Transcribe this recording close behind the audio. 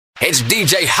It's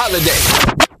DJ Holiday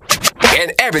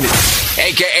and Avery,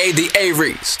 a.k.a. the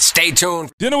Averys. Stay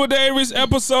tuned. Dinner with the Averys,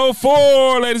 episode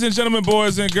 4. Ladies and gentlemen,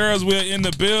 boys and girls, we're in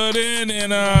the building.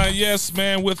 And yes,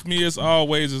 man, with me as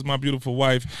always is my beautiful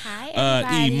wife,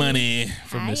 E-Money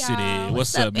from the city.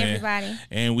 What's up, man? Everybody?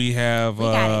 And we have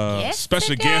a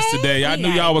special guest today. I knew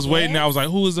y'all was waiting. I was like,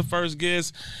 who is the first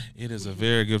guest? It is a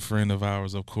very good friend of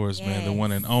ours, of course, man. The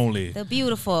one and only. The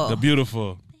beautiful.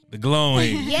 The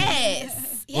glowing. Yes.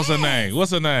 What's her name?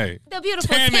 The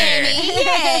beautiful Tammy.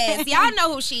 Yes. Y'all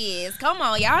know who she is. Come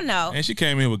on, y'all know. And she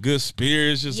came in with good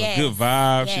spirits, just a good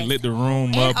vibe. Yes. She lit the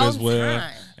room up as well.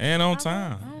 Time. And on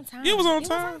time. You was on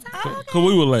time. Okay. Cause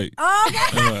we were late.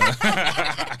 Okay.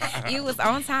 You was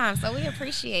on time, so we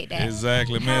appreciate that.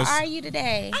 Exactly, man. How are you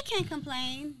today? I can't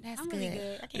complain. That's I'm good. really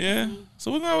good. I can't complain.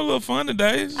 So we're gonna have a little fun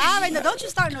today. I already know. Don't you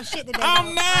start no shit today.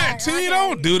 I'm not. T,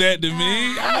 don't do that to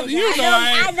me.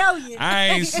 I know you. I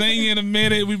ain't seen you in a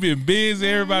minute. We've been busy.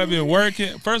 Everybody been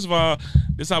working. First of all,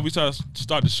 this is how we start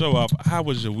the show off. How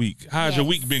was your week? How's your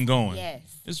week been going? Yes.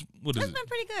 It's been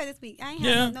pretty good this week. I ain't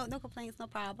had no complaints, no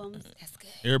problems. That's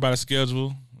good. Everybody's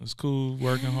schedule is cool,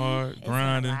 working hard,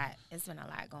 grinding. It's been a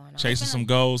lot going on. Chasing some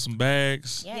goals, some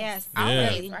bags. Yes.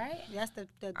 Always, right? That's the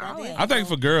I think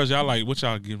for girls, y'all like what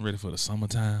y'all getting ready for the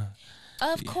summertime.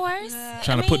 Of course.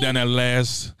 Trying to put down that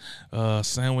last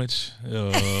sandwich.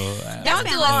 Don't do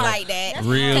it like that.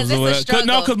 Reels or whatever.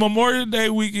 No, because Memorial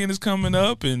Day weekend is coming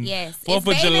up and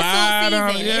 4th of July.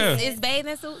 It's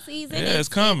bathing suit season. Yeah, it's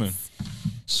coming.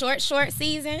 Short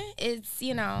season. It's,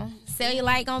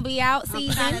 cellulite gonna be out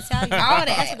season. I'm trying to tell you. All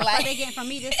that. What they getting from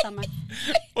me this summer.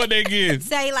 What they get?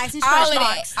 Cellulite and all stretch of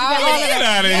marks. that. All of that. Get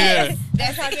out of here.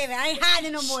 That's how I get it. I ain't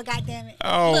hiding no more, goddammit.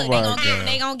 Oh, look, my God.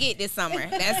 They gonna get this summer.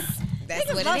 That's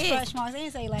what it is. Stretch marks. They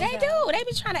ain't cellulite. They do. They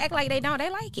be trying to act like they don't. They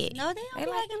like it. No, they don't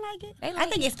be like it. They like I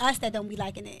think it's us that don't be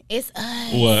liking it. It's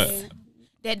us. What?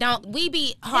 That don't. We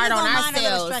be hard on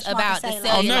ourselves about the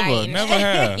cellulite. Never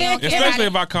have. Especially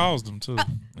if I caused them, too.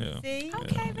 Yeah. See?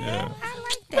 Okay, man. I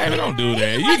like that. Baby, don't do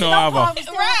that. You know I've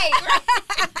Right.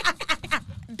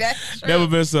 That's true. never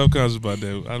been self-conscious about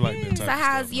that. I like that type So of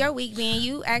how's stuff. your week been?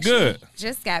 You actually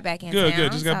just got back in town.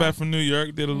 Good. Just got back from New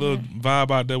York. Did a little vibe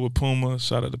out there with Puma.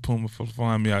 Shout out to Puma for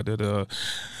flying me out there to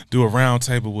do a round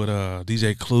table with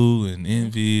DJ Clue and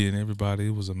Envy and everybody.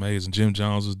 It was amazing. Jim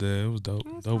Jones was there. It was dope.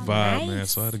 Dope vibe, man.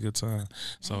 So I had a good time.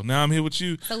 So now I'm here with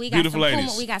you, so we got beautiful some ladies.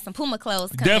 Puma, we got some Puma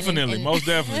clothes coming. Definitely, most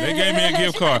definitely. They gave me a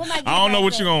gift card. I don't know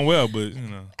what you're going to wear, but,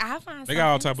 I'll find they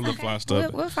got all type of little fly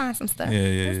stuff. We'll find some stuff. Yeah.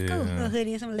 A little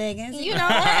hoodie and some leggings. Something,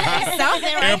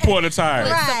 right? Airport attire.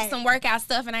 Right. Some workout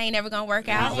stuff, and I ain't never gonna work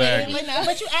out. Exactly.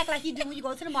 But you act like you do when you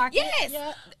go to the market. Yes.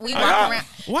 Yeah. We walk around.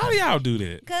 Why do y'all do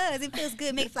that? Because it feels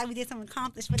good. Makes like we did something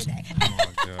accomplished for the day. Oh,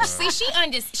 my God. See, she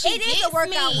It is a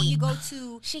workout when you go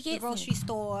to the grocery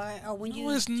store or when you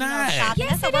it's not. shopping.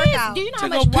 Yes, That's a it workout. is. Do you know To how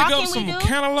go much pick up walking some we do?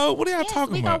 cantaloupe? What are y'all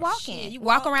talking We about? go walking. You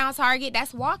walk walk. around Target.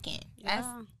 That's walking. That's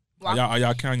walking. Are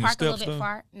y'all counting your Park a steps, little bit though?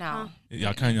 far. No.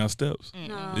 Y'all counting your steps?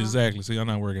 No. Exactly. So y'all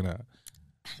not working out.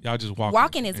 Y'all just walking.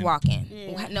 Walking is walking.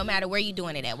 Yeah. No matter where you're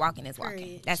doing it at, walking is walking.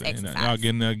 Period. That's So, exercise. y'all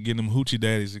getting them hoochie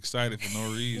daddies excited for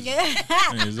no reason.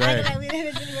 Yeah. Exactly.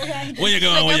 No, Where you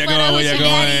going? Where you going? Where you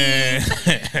going?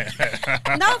 for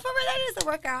real, that is a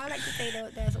workout. I like to say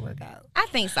that that's a workout. I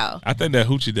think so. I think that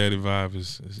hoochie daddy vibe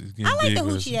is getting I like big the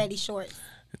with us. hoochie daddy shorts.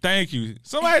 Thank you.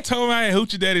 Somebody told me I had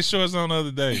hoochie daddy shorts on the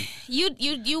other day. You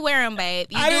wear them, babe.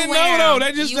 I didn't know though.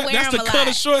 That's the cut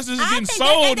of shorts that's getting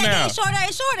sold now. Shorter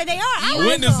and shorter. They are. I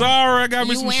Went to Zara, got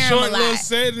me You some wear 'em short a lot. little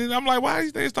set, and I'm like, why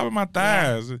are they stopping my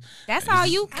thighs? That's all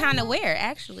you kind of wear,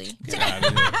 actually. Get out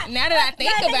of here. Now that I think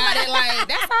about it, like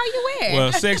that's all you wear.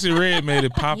 Well, Sexy Red made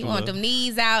it popular. You want them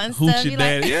knees out and stuff. Hoochie You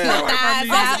daddy. like, Yeah, I like my thighs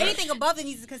knees out. Also, anything above the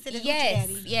knees is considered hoochie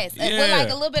daddy. Yes. Yeah. Well, like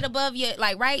a little bit above your,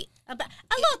 like right. A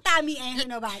little thigh meat ain't hurt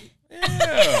nobody.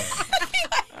 Yeah.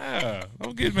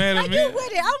 Don't get mad at me. You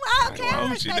with it? I'm okay. I Hoochie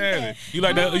respect daddy. that. You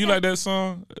like that? You like that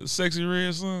song, Sexy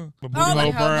Red song? My booty Oh my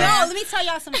hole God. brown. Yo, let me tell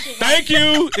y'all some shit. Thank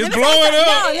you. It's Let me blowing tell you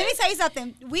up. Yo, let me tell you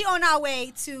something. We on our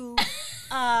way to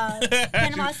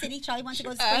Panama City. Charlie wants to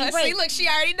go to spring break. See, look, she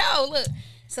already know. Look,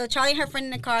 So Charlie and her friend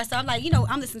in the car. So I'm like,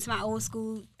 I'm listening to my old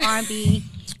school R&B.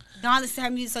 Dawn listens to her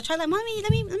music. So Charlie like, mommy,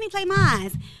 let me play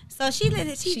mine. So she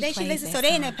listens. She plays listens. that So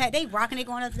they in song. that they rocking. They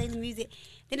going up to the music.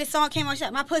 Then the song came on. She's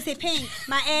like, my pussy pink,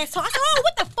 my ass tall. I said, oh,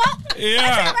 what the fuck? Yeah.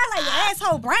 I turned around like, your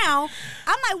asshole brown.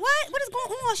 I'm like, what? What is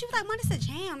going on? She was like, man, this is a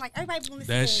jam. Like everybody been listening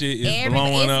That to this. shit is everything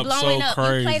blowing is up blowing so up.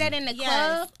 crazy. You play that in the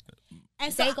Yes. club,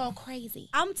 And so they go crazy.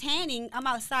 I'm tanning. I'm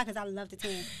outside because I love to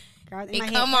tan. girl.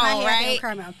 Come on, right?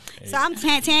 So I'm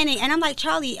tanning, and I'm like,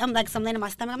 Charlie, I'm like, some laying on my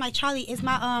stomach. I'm like, Charlie, is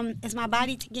my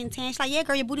body getting tan? She's like, yeah,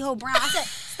 girl, your booty hole brown. I said,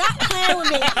 stop playing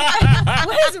with me.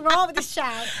 What is wrong with this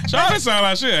child? Charlie sound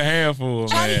like she a handful,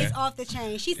 Charlie man. is off the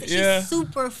chain. She's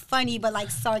super funny, but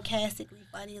like sarcastically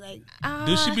funny. Like,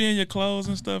 does she be in your clothes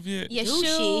and stuff yet? Your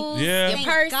shoes, yeah. your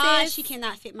purses. God, she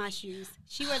cannot fit my shoes.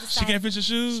 She wears a size. She can't fit your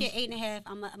shoes? She 8.5.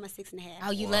 I'm a 6.5.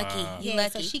 Oh, you lucky. You lucky.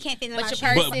 So she can't fit in my shoes.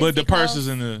 But the purses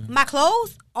in the... My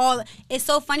clothes, it's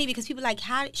so funny because people like,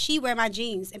 how did she wear my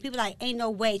jeans? And people like, ain't no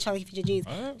way Charlie can fit your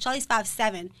jeans. Charlie's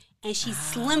 5'7", and she's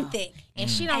slim thick. And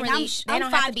she don't really, they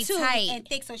don't have to be tight. And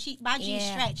thick, so my jeans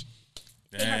stretch.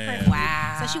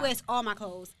 Wow. So she wears all my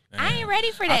clothes. Damn. I ain't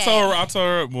ready for that. I told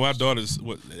her my daughter's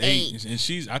 8,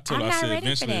 and I told her I said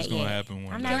eventually it's gonna happen one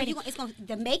day. I'm not ready.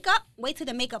 The makeup. Wait till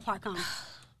the makeup part comes.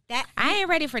 I ain't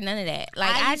ready for none of that.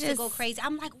 Like I just go crazy.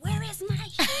 I'm like, where is my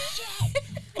shit?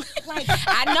 Like,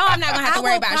 I know I'm not gonna have to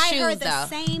worry about shoes her though.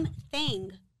 Same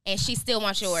thing. And she still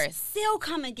wants yours. Still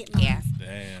come and get mine. Yeah.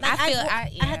 Damn. Like I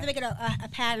have to make it a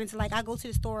pattern to like I go to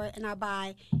the store and I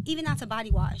buy even out to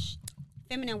body wash.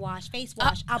 Feminine wash, face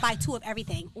wash. I'll buy 2 of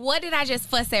everything. What did I just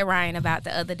fuss at Ryan about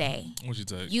the other day? What'd you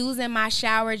take? Using my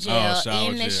shower gel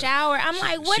in the shower. I'm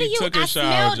like, what she are you? Took a I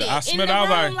shower smelled gel. it I smelled it.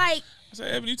 I was like, I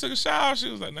said, Avery, you took a shower? She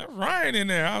was like, that's Ryan in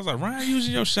there. I was like, Ryan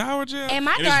using your shower gel? And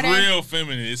my daughter, it's real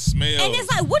feminine. It smells. And it's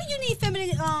like, what do you need feminine?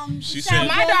 She said,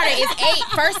 my daughter is 8.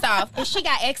 First off, and she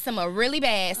got eczema really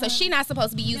bad, so she not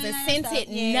supposed to be using scented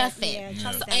nothing.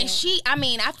 Yeah. So,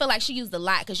 and I feel like she used a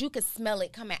lot because you could smell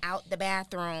it coming out the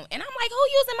bathroom. And I'm like, who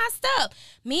using my stuff?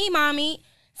 Me, mommy.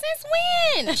 Since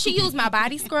when? She used my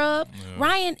body scrub. Yeah.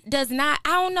 Ryan does not.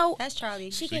 I don't know. That's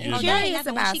Charlie. She get curious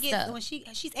about stuff. When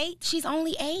she's 8. She's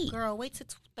only 8. Girl, wait till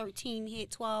 13, hit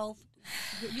 12.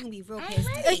 You can be real I'm pissed.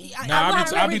 ready.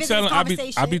 I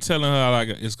be telling her like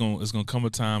it's gonna come a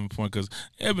time point because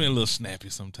Ebony a little snappy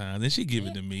sometimes, and she give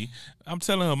it to me. I'm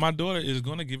telling her my daughter is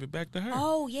gonna give it back to her.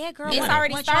 Oh yeah, girl. It's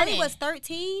already when started. Charlie was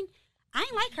 13, I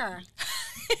ain't like her.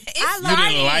 You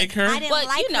didn't like her? I didn't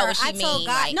like you know her. what she I told mean,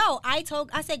 God. like, No,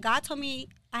 I said God told me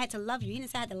I had to love you. He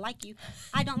didn't say I had to like you.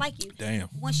 I don't like you. Damn.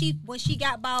 When she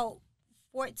got about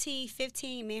 14,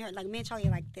 15, me and Charlie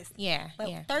are like this. Yeah. But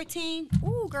yeah. 13,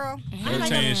 ooh, girl.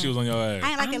 13, she was on your ass. I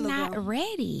ain't like that I'm little not girl.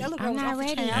 ready. That little girl I'm was not off the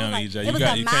ready. chain. Damn, Like, EJ, it was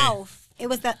the mouth. It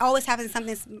was always having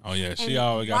something. Oh yeah, she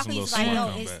always got some little like, smart yo,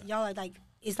 come back. y'all are like,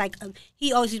 it's like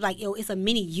he always was like, yo, it's a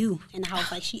mini you in the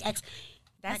house. Like she acts.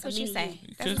 That's like what you say.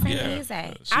 That's Cause, the same yeah, thing you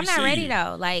say. she I'm not see ready you.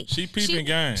 though. Like She peeping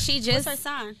game. She just. What's her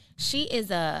sign? She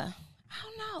is a. I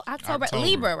don't know. October. October.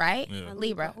 Libra, right? Yeah.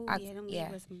 Libra. Ooh, Yeah.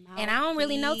 Libras And I don't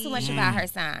really know too much about her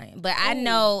sign, but I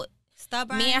know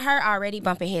stubborn. me and her already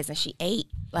bumping heads, and she 8.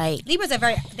 Like Libras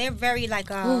are very like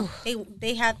they love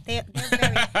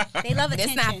attention.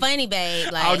 it's not funny, babe.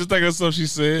 Like I was just thinking of something she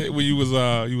said when you was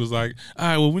like, all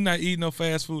right, well, we're not eating no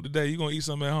fast food today. You gonna eat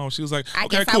something at home? She was like, I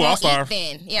okay, guess cool, I I'll won't starve.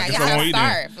 eat then. Yeah, I guess guess I won't I'll eat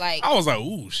then. starve. Like I was like,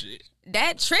 ooh, shit.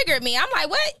 that triggered me. I'm like,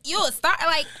 what? You a starve?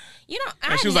 Like you know,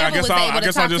 I she was never like, I guess was able to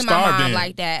I talk just to my starved mom then.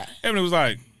 like that. Ebony was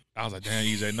like, I was like, damn,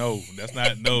 EJ, no, that's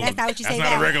not That's not what you say That's not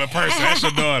now. a regular person. That's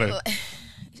your daughter.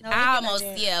 No, I almost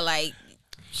like like.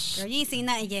 girl, you ain't seen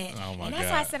nothing yet. Oh my And god. that's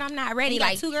why I said I'm not ready. You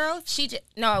got Like 2 girls? She just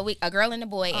a girl and a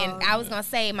boy. And I was gonna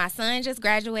say my son just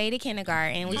graduated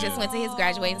kindergarten. We just went to his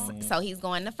graduation, so he's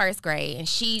going to 1st grade. And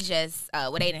she just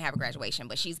they didn't have a graduation,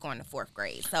 but she's going to 4th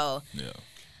grade. So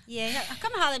Yeah,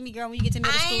 come and holler at me, girl, when you get to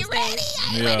middle school. I ain't ready.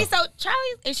 I ain't ready. So Charlie,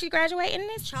 is she graduating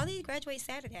this? Charlie graduates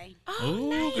Saturday. Oh, Ooh,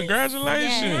 nice.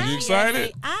 congratulations. Yeah. You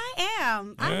excited? I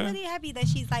am. Yeah. I'm really happy that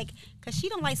she's like, because she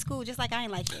don't like school just like I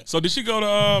ain't like it. So did she go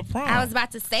to prom? I was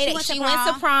about to say that she went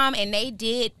to prom and they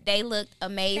looked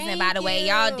amazing. Thank by the way, you.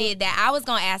 y'all did that. I was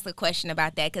gonna ask a question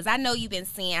about that because I know you've been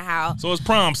seeing how So it's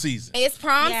prom season. it's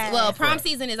prom. Yes. Well, prom Right.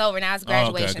 season is over now. It's Oh, okay,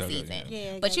 graduation okay, season.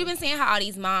 yeah. But you've been seeing how all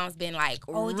these moms been like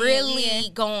Oh, really yeah.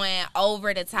 going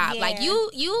over the top. Yeah. Like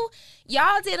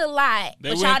y'all did a lot, They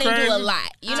but went y'all didn't do a crazy?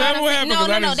 lot. You know Tell what me I'm what saying? happened, 'cause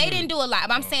I No, didn't they see didn't it. do a lot.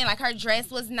 But I'm saying like her dress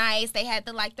was nice. They had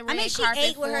the red I mean, she carpet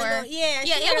ate with for her. her. Little, yeah,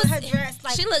 Yeah, she it had was her dress.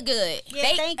 Like, she looked good. Yeah,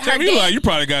 thank her you. Tell me, date- like, you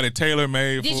probably got it tailor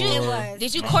made Did for you her. It was.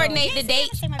 did you coordinate the date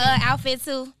outfit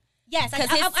too? Yes, 'Cause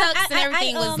his tux and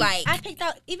everything was like- I picked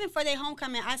out even for their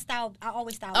homecoming. I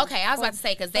always styled. Okay, I was about to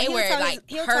say because they he'll were tell like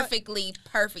he'll tell-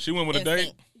 perfect. She went with a in date?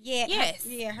 sync. Yeah. Yes.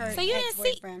 Yeah. Her. So you didn't see-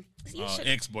 ex-boyfriend. You should.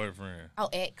 Ex-boyfriend. Oh,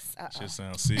 ex. Shit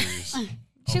sounds serious.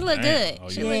 She Oh, looked damn. good. Oh,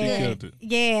 She yeah, looked she good. killed it.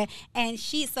 Yeah, and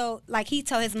he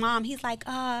told his mom, he's like,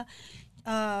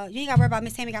 you ain't got to worry about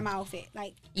Miss Tammy got my outfit.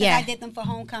 Like, yeah, I did them for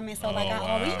homecoming. So, like,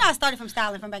 I started from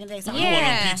styling from back in the day. So You one of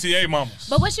them PTA mamas.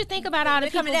 But what you think about all the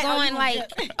people going, like,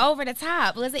 over the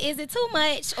top? Is it too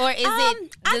much, or is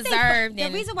it deserved? The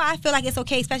reason why I feel like it's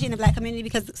okay, especially in the black community,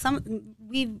 because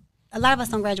a lot of us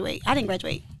don't graduate. I didn't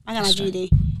graduate. I got my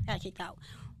GED. Got kicked out.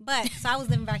 But, so I was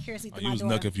living vicariously through my daughter. You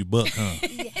was knuck if you buck, huh?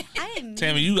 Yeah, I didn't.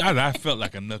 Tammy, I felt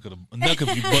like a knuck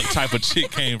if you buck type of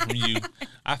chick came from you.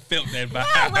 I felt that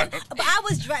vibe. But I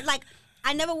was dressed, like,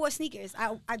 I never wore sneakers.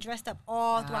 I dressed up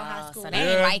all throughout high school. So they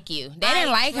didn't like you. They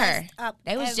didn't like her.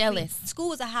 They was jealous. School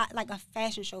was a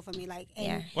fashion show for me. Like,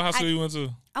 What high school you went to?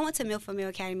 I went to Milford Mill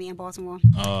Academy in Baltimore.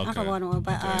 Oh, okay. I'm from Baltimore,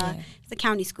 but it's a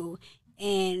county school.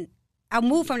 And I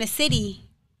moved from the city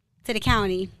to the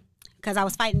county because I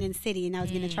was fighting in the city and I was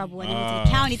getting in trouble. And I went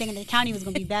to the county thinking the county was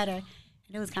going to be better.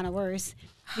 And it was kind of worse.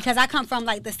 Because I come from,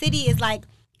 like, the city is like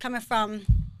coming from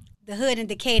the hood in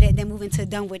Decatur and then moving to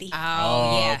Dunwoody.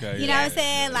 Oh, yeah. Okay, you know what I'm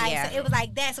saying? Like, so it was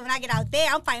like that. So when I get out there,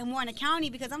 I'm fighting more in the county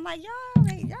because I'm like, y'all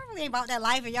really ain't about that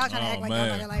life and y'all trying to act like y'all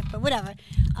about that life. But whatever.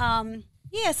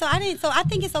 So I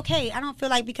think it's okay. I don't feel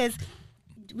like because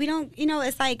we don't,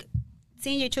 it's like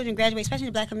seeing your children graduate, especially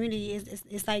in the black community,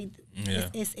 it's like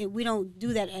we don't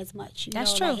do that as much.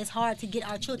 That's true. Like, it's hard to get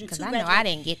our children to graduate. I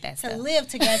didn't get that stuff. To live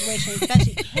to graduation,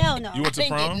 especially hell no. You went to I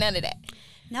didn't prom? get none of that.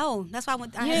 No, that's why I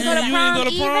went. You didn't go to prom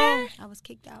either? I was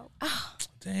kicked out.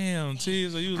 Damn, T.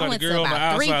 So you was I like the went to girl on the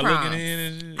about 3 outside proms. looking in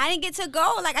and shit. I didn't get to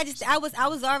go. Like I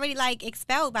was already like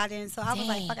expelled by then, so I was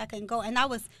like, fuck, I couldn't go. And I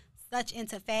was such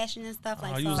into fashion and stuff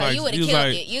like you so. was So like- you would you have was killed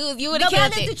like- it. You would have But I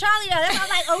killed lived it. to Charlie though. That's why I was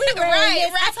like, oh, we were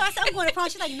Right. That's why I said I'm going to prom.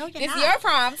 She's like, no, you're It's not. your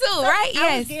prom too, right? I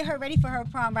Yes. was getting her ready for her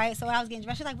prom, right? So I was getting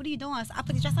dressed. She's like, "What are you doing?" So I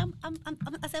put the dress.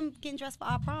 I said, "I'm getting dressed for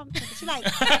our prom."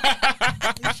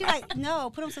 She like, "No,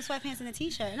 put on some sweatpants and a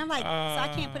t-shirt." And I'm like, "So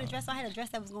I can't put a dress on." I had a dress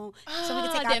that was going, so we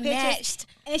could take our that pictures. matched.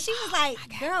 And she was like,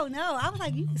 "Girl, no." I was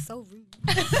like, "You are so rude."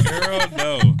 Girl,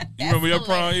 no. You remember your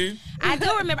prom, E? I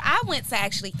do remember. I went to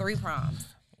actually 3 proms.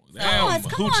 Damn,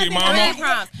 Come on, hoochie nigga. mama. 3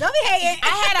 proms. Don't be hating. I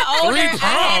had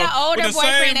an older With the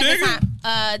boyfriend same at the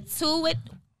nigga? time. 2 with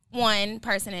one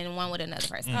person and 1 with another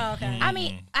person. Oh, okay. I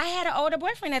mean, I had an older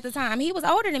boyfriend at the time. He was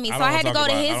older than me, I so don't I had to wanna go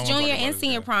to talk about- I his don't wanna junior talk about and this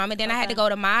senior guy. prom, and then I had to go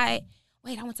to my.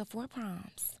 Wait, I went to 4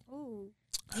 proms. Ooh.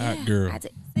 Hot girl. I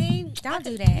did. See, Don't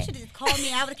do You that. should have just called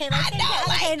me. I would have came like,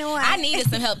 I needed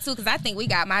some help too because I think we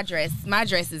got my dress. My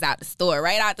dress is out the store,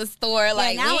 right out the store.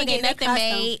 Like we ain't get nowadays they nothing custom.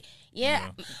 made. Yeah.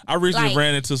 I recently Like-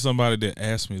 ran into somebody that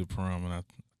asked me to prom, and I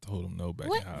told him no back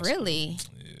What? in high school. Really?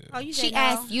 Oh, you She said no?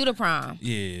 asked you to prom.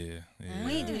 Yeah.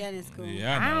 We ain't do that in school.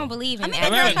 Yeah, I know. don't believe in I mean, that.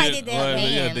 the girls probably did that. Well,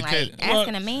 yeah, Man, Decatur- like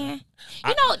asking a man.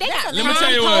 You know they got Let me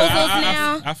tell you what. promposals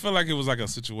now. I feel like it was like a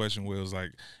situation where it was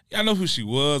like, I know who she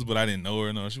was, but I didn't know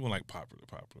her. No, she wasn't like popular.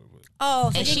 But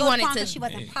Oh, so And she she wanted wanted prom to- 'cause she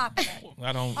wasn't popular.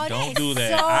 I don't Oh, don't that do is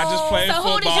that. so- I just play So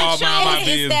who did football, you mind my choose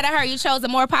business. instead of her? You chose a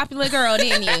more popular girl,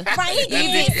 didn't you? Right, he You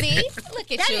did. did. See,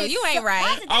 look at That you. is You ain't so-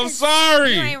 right. that I'm is-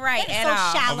 sorry. You ain't right That is at so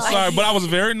all. shallow. I'm sorry, but I was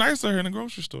very nice to her in the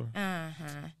grocery store.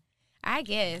 I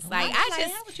guess. Like I'm I like,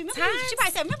 just "How would you remember times- you?" She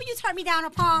probably said, "Remember you turned me down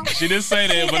on prom." She didn't say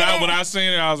that, but when I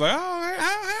seen her, I was like,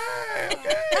 oh,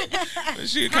 hey.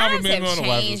 She times complimented me have on the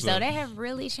wife and changed though. stuff. They have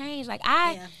really changed. Like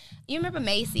Yeah. you remember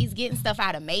Macy's getting stuff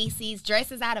out of Macy's,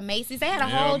 dresses out of Macy's. They had a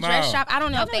Hell whole dress no. shop. I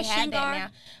don't know if they Remember had that Shingar? now.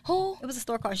 Who? It was a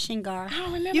store called Shingar. I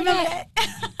don't remember. You remember that.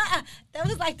 that? That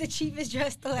was like the cheapest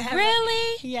dress store ever.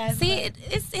 Really? Yes. See,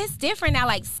 it's different now.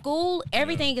 Like school,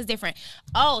 everything is different.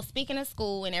 Oh, speaking of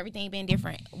school and everything being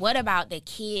different, what about the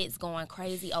kids going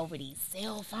crazy over these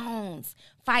cell phones,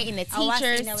 fighting the Oh, I seen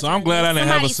teachers? that. So I'm glad I didn't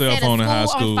have a Somebody cell set phone in high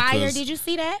school school. on fire. 'cause- Did you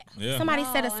see that? Yeah. Somebody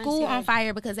set a No, I school didn't see on that.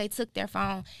 fire because they took their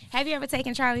phone. Have you ever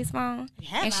taken Charlie's phone?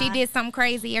 Have and she I? did something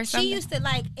crazy or something? She used to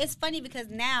like. It's funny because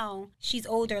now she's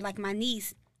older. Like my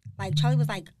niece, like Charlie was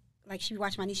like she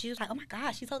watched my niece. She was like, oh my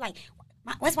gosh, she's so like,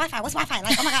 what's Wi-Fi? What's Wi-Fi?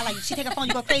 Like, oh my god, like she take her phone,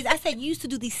 you go crazy. I said you used to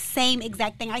do the same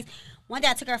exact thing. One day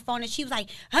I took her phone and she was like,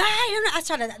 I don't know. I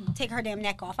tried to take her damn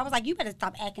neck off. I was like, you better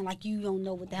stop acting like you don't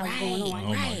know what the hell's going on. Oh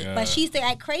my God. But she used to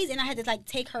act crazy, and I had to like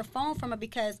take her phone from her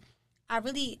because I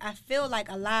feel like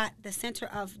the center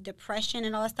of depression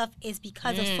and all that stuff is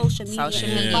because of social media. Social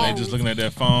and media. Yeah, they phones. just looking at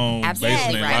that phone, Absolutely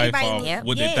basing their right. life Everybody off looks-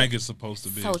 what they yeah. think it's supposed to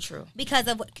be. So true. Because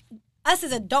of what us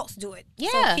as adults do it. So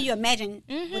Yeah. can you imagine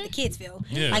what the kids feel?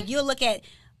 Yeah. Like you'll look at,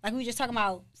 like we were just talking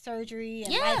about surgery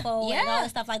and lipo and all this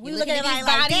stuff. Like we look at it these like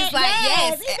bodies,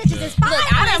 yes, these bitches is fine. Look,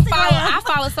 I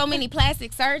follow so many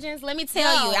plastic surgeons. Let me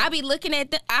tell you, I be looking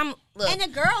at and the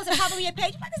girls are probably your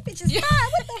page. Like, this bitch is fine.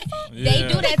 What the fuck? They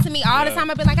do that to me all the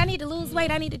time. I be like, I need to lose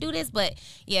weight. I need to do this. But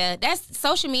yeah, that's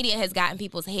social media has gotten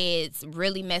people's heads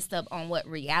really messed up on what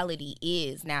reality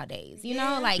is nowadays. You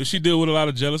know, like does she deal with a lot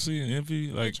of jealousy and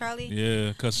envy? Like Charlie? Yeah,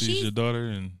 because she's your daughter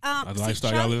and the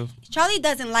lifestyle y'all live. Charlie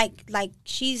doesn't like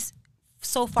she's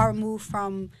so far removed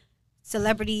from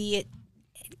celebrity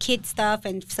kid stuff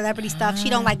and celebrity stuff. She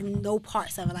don't like no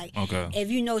parts of it. Like if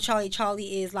you know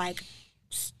Charlie is like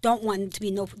don't want to be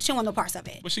she don't want no parts of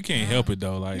it. But she can't help it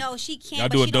though. Like no, she can't. Y'all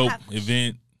do a dope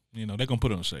event, you know, they're gonna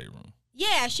put it on Shade Room.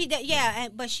 Yeah, she did. Yeah,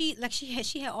 but she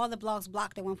had all the blogs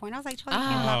blocked at one point. I was like, Charlie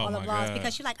can't block all the blogs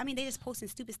because she like. I mean, they just posting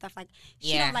stupid stuff. Like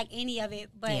she don't like any of it.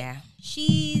 But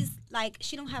she's like,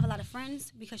 she don't have a lot of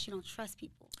friends because she don't trust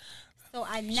people. So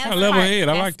I never. Level head.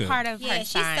 I like that. Part of her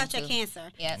she's such a Cancer.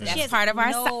 Yeah, so that's part of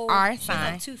our sign. She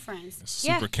has 2 friends. That's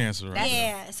super Cancer, right?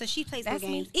 Yeah, so she plays good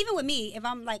games. Even with me, if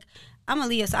I'm like, I'm a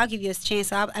Leo, so I'll give you a chance.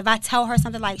 So if I tell her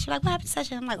something like, she's like, what happened to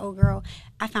such? I'm like, oh girl,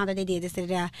 I found out they did this, and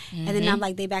then I'm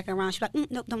like, they back around. She's like,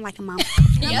 nope, don't like him, mom.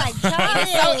 I'm like,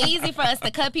 it's so easy for us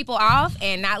to cut people off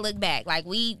and not look back. Like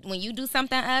when you do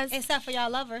something to us, except for y'all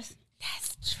lovers.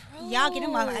 That's true. Y'all get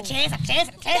them a chance.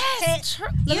 That's true.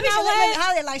 You know what?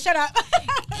 Holly, like, shut up.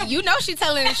 You know she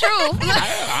telling the truth.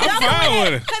 I'm fine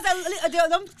with it. Because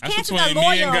that's Cancers between are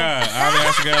loyal. me and God. I've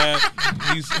asked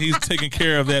God. He's taking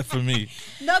care of that for me.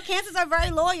 No, Cancers are very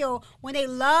loyal. When they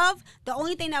love, the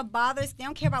only thing that bothers, they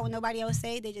don't care about what nobody else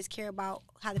say. They just care about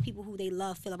how the people who they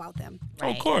love feel about them.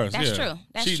 Right. Of course, that's true.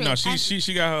 That's true. No,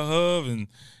 she got her hub, and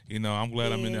you know, I'm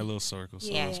glad I'm in that little circle.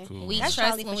 So that's cool. We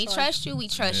trust when we trust you, we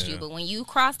trust you. But when you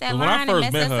cross that line and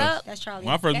mess us up, that's Charlie.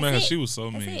 When I first met her, she was so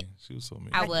mean. She was so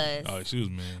mean. I was. Oh, she was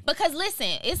mean. Because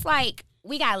listen, it's like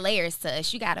we got layers to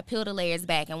us. You got to peel the layers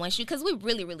back, and because we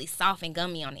really, really soft and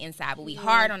gummy on the inside, but we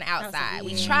hard on the outside.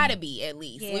 We try to be at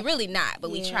least. We really not,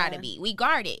 but we try to be. We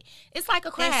guard it. It's like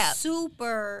a crab.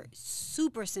 They're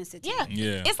super sensitive.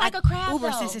 Yeah. It's like a crab.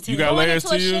 Uber sensitive. You got layers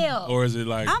to you, or is it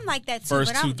like I'm like that too?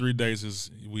 First 2-3 days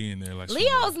is we in there like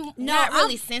Leo's not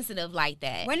really sensitive like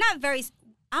that. We're not very.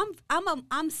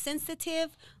 I'm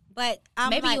sensitive, but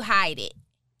maybe you hide it.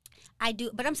 I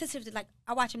do, but I'm sensitive to, like,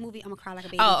 I watch a movie, I'm gonna cry like a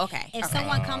baby. Oh, okay. If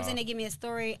someone comes in and give me a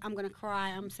story, I'm gonna cry.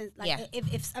 I'm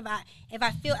if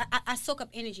I feel I soak up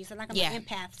energy, so like I'm an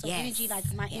empath. So energy, like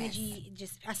my energy,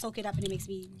 just I soak it up and it makes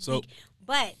me weak.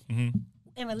 But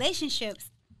in relationships,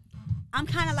 I'm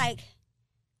kind of like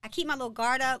I keep my little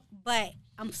guard up, but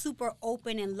I'm super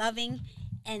open and loving.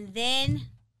 And then,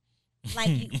 like,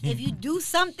 if you do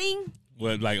something,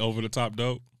 what, like over the top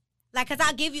dope? Like, cause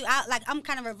I'll give you, I'm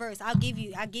kind of reverse. I'll give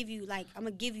you, like, I'm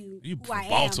gonna give you who I am.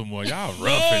 Baltimore, y'all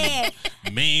rough and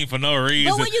mean for no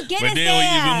reason. But when you get but us then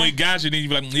there, when we got you, then you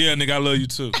be like, yeah, nigga, I love you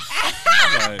too.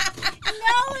 Like,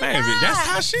 no, baby, that's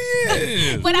how she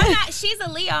is. But I'm not. She's a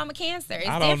Leo. I'm a Cancer. It's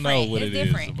I don't know what it's it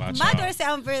different. is about my daughter said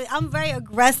I'm very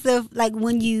aggressive. Like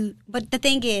when you, but the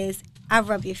thing is, I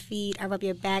rub your feet, I rub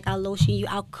your back, I'll lotion you,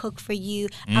 I'll cook for you,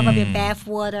 I'll rub your bath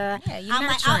water. Yeah, you're I'm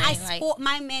like, I sport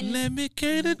my men. Let me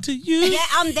cater to you. Yeah,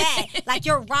 I'm that. Like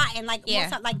you're rotten. Like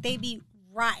most of, like they be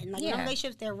rotten. Like in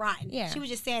relationships, they're rotten. Yeah. She was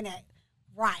just saying that,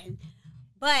 rotten.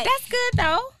 But that's good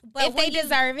though. But if they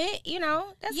deserve it, you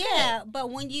know, that's good. Yeah, but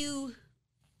when you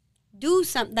do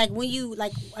something, like when you,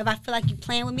 like if I feel like you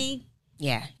playing with me.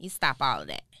 Yeah, you stop all of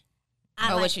that.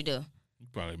 What you do?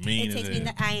 Probably mean.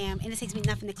 I am, and it takes me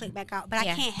nothing to click back out. But I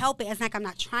can't help it. It's like I'm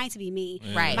not trying to be mean.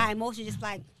 Yeah. Right. My emotions just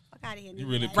like, fuck out of here. You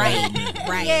really right.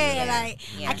 Right.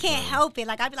 Yeah, I can't help it.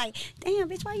 Like I'd be like, damn,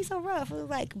 bitch, why you so rough? It was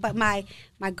like, but my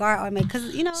guard,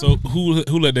 because you know. So who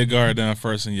let that guard down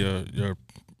first in your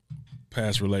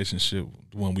past relationship?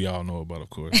 The one we all know about, of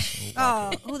course.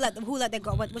 Who let that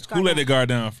go? Which guard? Who let that guard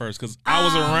down first? Because I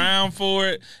was around for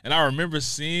it, and I remember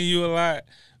seeing you a lot.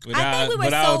 But I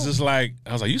was just like,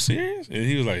 you serious? And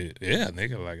he was like, yeah,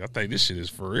 nigga, like, I think this shit is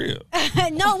for real.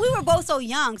 No, we were both so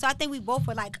young, so I think we both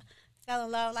were like, fell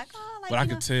in love, like, oh, like. But I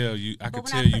could tell you,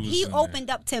 he opened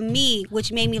up to me,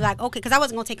 which made me like, okay, because I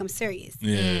wasn't gonna take him serious.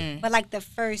 Yeah. But like the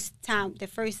first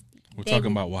we're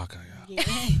talking about Waka, y'all. Yeah.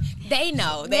 They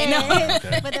know.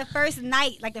 Okay. But the first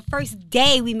night, like the first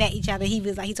day we met each other, he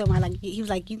was like, he told me like, he was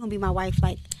like, you gonna be my wife,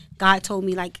 like God told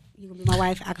me like, you gonna be my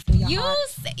wife. I can feel your heart.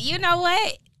 You know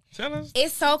what? Tell us.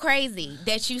 It's so crazy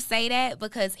that you say that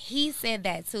because he said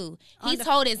that too. He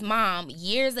told his mom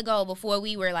years ago before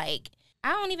we were like,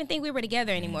 I don't even think we were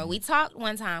together anymore. We talked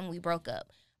one time, we broke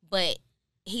up. But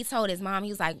he told his mom, he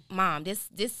was like, Mom, this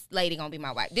lady gonna be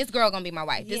my wife. This girl gonna be my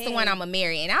wife. This the one I'm gonna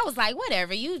marry. And I was like,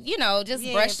 whatever. You know, just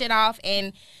brushed it off.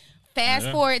 And fast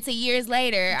forward to years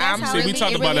later, we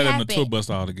talked about that in the tour bus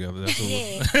all together. That's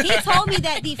He told me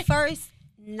that the first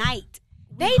night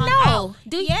they know.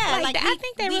 I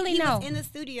think they really know. He was in the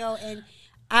studio and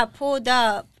I pulled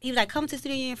up. He was like, come to the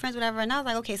studio, you and your friends, whatever. And I was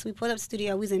like, okay. So we pulled up to the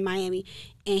studio. We was in Miami.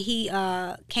 And he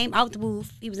came out the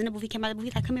booth. He was in the booth. He came out the booth.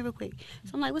 He's like, come here real quick.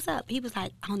 So I'm like, what's up? He was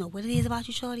like, I don't know what it is about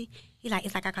you, shorty. He's like,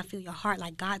 it's like I can feel your heart.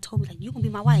 Like God told me, like, you going to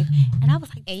be my wife. And I was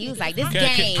like. And you was like, this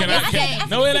game.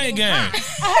 No, it ain't game.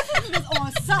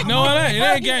 No, it ain't. It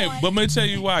ain't game. But let me tell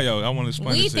you why, yo. I want to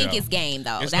explain this. We think it's game,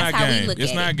 though. It's That's not how game. we look at it.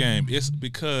 It's not game. It's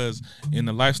because in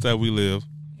the lifestyle we live,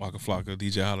 Waka Flocka,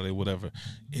 DJ Holiday, whatever,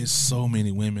 it's so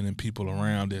many women and people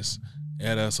around us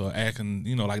at us or acting,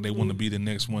 you know, like they want to be the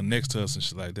next one next to us and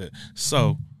shit like that.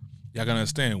 So y'all gotta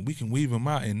understand, we can weave them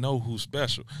out and know who's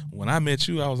special. When I met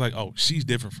you, I was like, oh, she's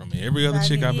different from me. Every other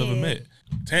chick I've ever met.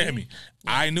 Tammy.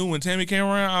 I knew when Tammy came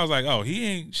around, I was like, oh, she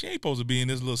ain't supposed to be in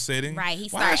this little setting. Right. He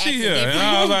Why started is she acting here? different.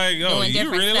 And I was like, oh,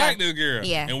 you really stuff. like this girl.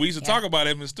 Yeah. And we used to talk about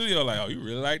it in the studio, like, oh, you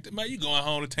really like it? Man, you going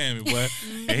home to Tammy, boy.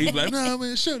 And he'd be like, no,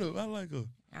 man, shut up. I like her.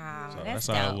 Oh, So that's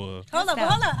how it dope. was. Hold up.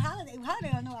 How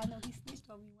did I know? I know he snitched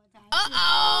on me one time.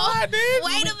 I did.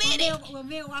 Wait a minute. When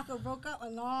me and Walker broke up a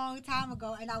long time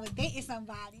ago, and I was dating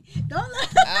somebody. Don't look.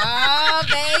 Oh,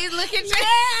 babe, look at you.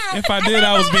 If I did,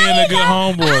 I was being a good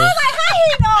homeboy. I was like, how he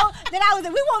know that I was?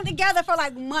 We weren't together for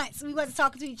like months. We wasn't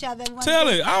talking to each other. Tell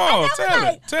it. Oh, tell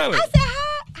it. Tell it. I said,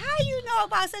 how you know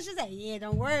about such and such? Yeah,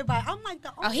 don't worry about it. I'm like,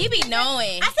 the only He be nigga-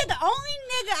 knowing. I said, the only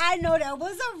nigga I know that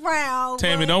was around.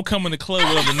 Tammy, don't come in the club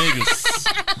with other niggas.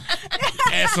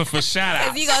 Asking for shout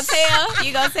outs. You gonna tell?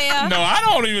 You gonna tell? No, I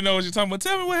don't even know what you're talking about.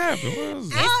 Tell me what happened. What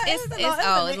was it?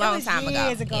 It's a long time ago.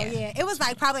 Years ago, yeah. It was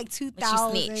like probably like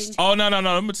 2000. snitched. Oh, no.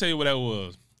 Let me tell you what that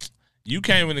was. You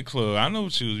came in the club. I know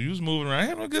what you was moving around,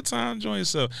 having a good time, enjoying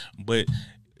yourself. But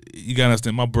you gotta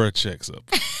understand, my breath checks up.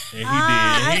 And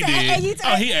he did.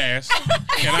 He asked.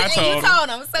 And I told him. You told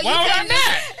him. So Why would I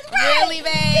not? Really,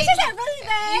 babe? She said really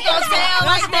bad. You gonna tell That's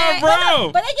like my that?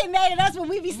 bro. But they get mad at us when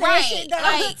we be saying Right, shit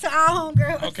like- to our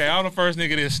homegirls. Okay, I'm the first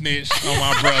nigga that snitched on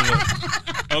my brother.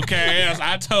 Okay, yes,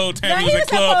 I told Tammy No, was he in was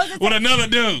the club supposed to with take- another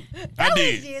dude. I That was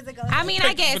did. years ago. I mean,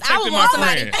 I guess I Protecting would my want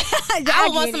somebody. friend. I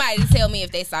would want somebody to tell me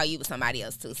if they saw you with somebody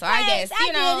else too. So I guess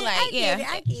you know, like I get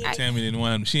it. Tammy didn't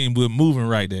want him. She ain't moving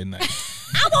right that night.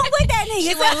 I wasn't with that nigga.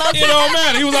 She wasn't low It don't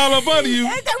matter. He was all up under you.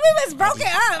 We was broken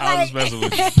up. I was like, messing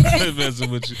with you. I was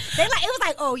messing with you. They like, it was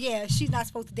like, oh yeah, she's not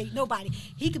supposed to date nobody.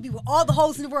 He could be with all the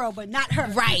hoes in the world, but not her.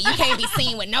 Right, you can't be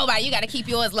seen with nobody. You got to keep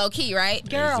yours low key, right?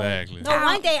 Girl. Exactly. No,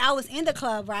 one day I was in the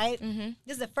club, right? Mm-hmm.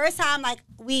 This is the first time, like,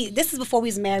 this is before we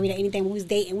was married or anything. We was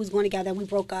dating. We was going together. We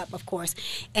broke up, of course.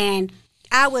 And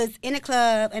I was in the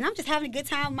club, and I'm just having a good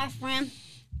time with my friend.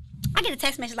 I get a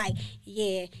text message like,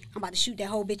 yeah, I'm about to shoot that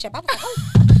whole bitch up. I was like, oh.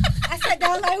 I sat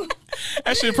down like.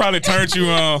 That shit probably turned you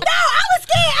on. No, I was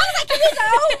scared. I was like, can we go?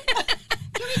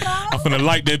 Can we go? I'm finna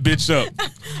light that bitch up.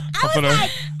 I'm finna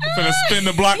spin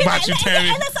the block by you, Tammy.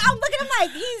 And so I'm looking at him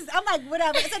like, I'm like,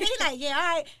 whatever. So then he's like, yeah,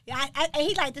 all right. And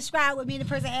he like described what me and the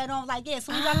person had on. Like, yeah,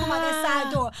 so we got to come out that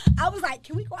side door. I was like,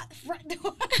 can we go out the front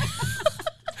door?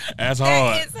 That's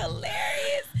hard. It's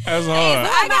hilarious. That's hard.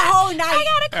 I got a whole night. I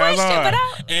got a question, but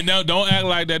And don't act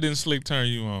like that didn't slick turn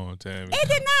you on, Tammy. It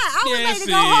did not. I was Yes, ready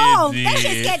to go it home. did. That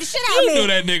shit scared the shit out of You me. knew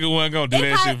that nigga wasn't gonna do It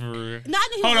that probably- shit for real. No, I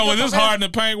knew he Hold on, wasn't was gonna this for real. hard in the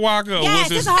paint walker? Or Yes, was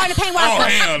this this is hard in the paint walker. Oh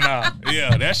hell no!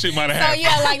 Yeah, that shit might have So happened.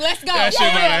 yeah, like let's go. That shit might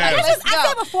have like, happened. let's I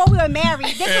said go. before we were married.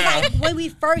 This Yeah. was like when we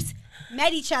first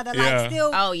met each other. Like Yeah.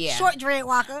 still Oh, yeah. short dread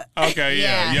walker. Okay,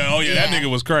 yeah. Yeah. Oh, yeah, that Yeah. nigga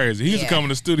was crazy. He used to Yeah. come in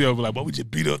the studio and be like, boy, we just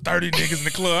beat up 30 niggas in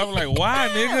the club. I'm like, why,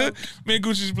 nigga? Me and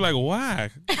Gucci just be like, why?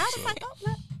 I was like, oh,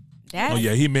 look. That's, Oh,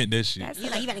 yeah, he meant that shit.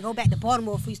 He's like, you gotta go back to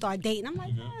Baltimore if we start dating. I'm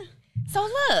like, So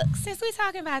look, since we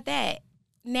talking about that,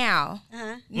 now,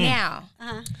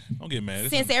 Don't get mad.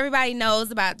 since everybody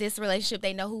knows about this relationship,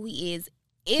 they know who he is.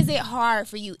 Is it hard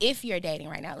for you if you're dating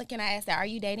right now? Look, can I ask that? Are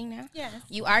you dating now? Yes.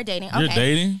 You are dating. Okay. You're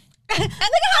dating? Look at how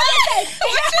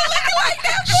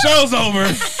Show's over.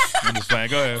 I'm just playing.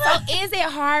 Go ahead. So is it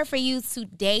hard for you to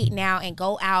date now and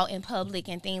go out in public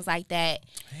and things like that?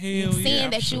 Hell Seeing yeah,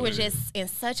 that you were absolutely. just in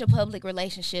such a public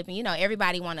relationship and, you know,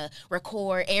 everybody want to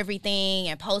record everything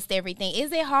and post everything.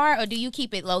 Is it hard or do you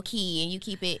keep it low key and you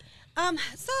keep it?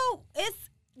 So it's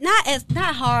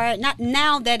not hard. Not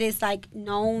now that it's like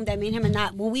known that me and him are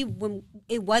not. When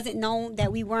it wasn't known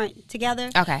that we weren't together.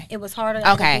 Okay. It was harder.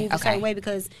 Okay, To move a okay. certain way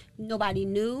because nobody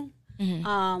knew.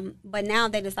 But now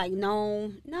that it's like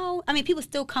known, no. I mean, people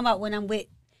still come up when I'm with,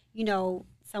 you know,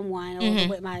 someone or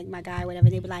with my guy or whatever,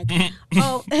 they be like,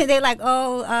 oh, they like,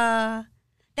 oh,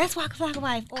 that's Waka Flocka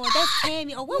wife, or that's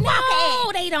Tammy, or what Waka at?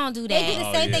 No, they don't do that. They do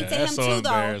the same thing to him so too,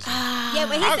 though. Yeah,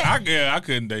 but he said, I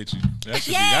couldn't date you.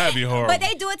 That'd be horrible. But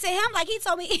they do it to him. Like he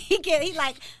told me, he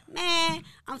like, man,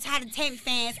 I'm tired of Tammy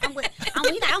fans. I'm with. He told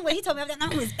me everything.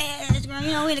 I'm with bad girl.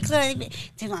 You know, we in the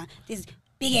club. This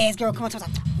big ass girl come on to us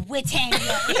like, with Tammy. He's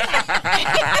like,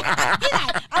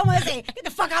 I want to say, get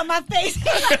the fuck out of my face.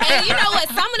 And you know what?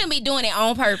 Some of them be doing it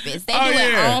on purpose. They do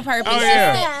it on purpose.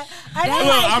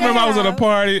 I remember I was at a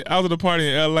party. I was at a party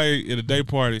in L.A. at a day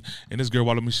party, and this girl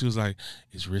walked up to me. She was like,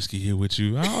 "It's risky here with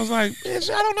you." I was like, "Bitch,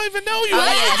 I don't even know you.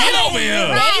 Get over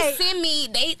here." They send me.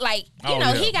 They like, you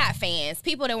know, he got fans,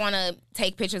 people that want to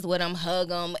take pictures with him,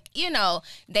 hug him. You know,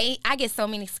 I get so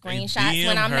many screenshots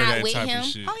when I'm not with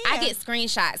him. I get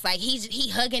screenshots like he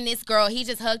hugging this girl. He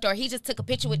just hugged her. He just took a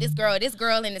picture with this girl. This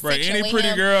girl in the section any with pretty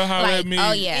him. girl holler like, at me.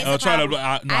 Oh yeah.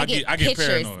 I get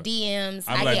pictures, paranoid. DMs.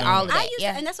 I get all of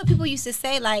that. And that's what people used to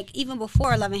say. Like even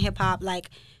before Love and Hip Hop, like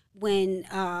when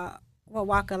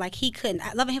Waka, like he couldn't.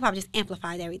 Love and Hip Hop just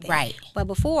amplified everything. Right. But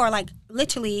before, like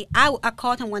literally, I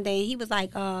called him one day and he was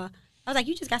like, I was like,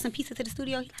 you just got some pizza to the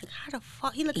studio? He's like, how the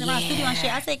fuck? He looking around the studio and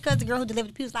shit. I said, cause the girl who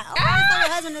delivered the pizza was like, oh, I saw your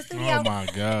husband in the studio. Oh my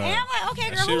God. And I'm like, okay,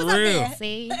 girl, that who was real. up there?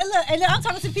 See? And look, I'm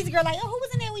talking to the pizza girl like, oh, who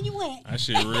was in there when you went? That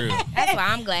shit real. That's why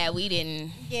I'm glad we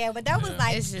didn't. Yeah, but that was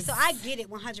like, It's just- so I get it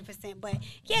 100%. But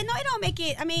yeah, no, it don't make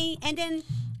it. I mean, and then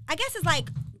I guess it's like,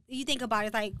 you think about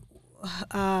it, like,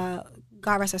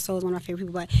 God rest her soul is one of my favorite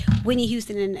people, but Whitney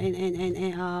Houston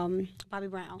and Bobby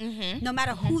Brown. No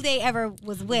matter who they ever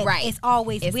was with, it's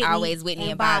always Whitney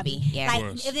and Bobby. Yeah.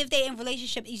 Like if they in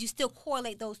relationship, you still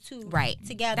correlate those two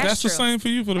together. That's the same for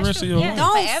you for the rest of your life.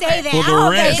 Don't Forever. say that. For the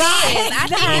rest I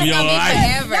think it's your gonna be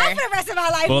life. forever. Not for the rest of my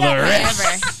life. For the no.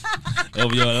 rest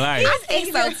of your life. I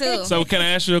think so too. So can I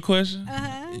ask you a question?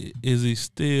 Is he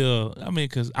still? I mean,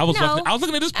 because I was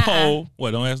looking at this poll.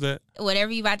 What? Don't ask that.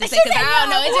 Whatever you about to say, because I don't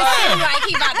know. It just seems like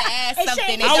he about to ask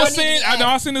something.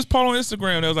 I seen this poll on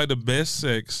Instagram that was like the best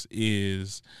sex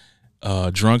is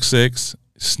drunk sex,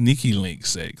 sneaky link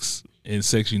sex, and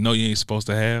sex you know you ain't supposed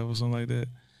to have or something like that.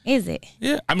 Is it?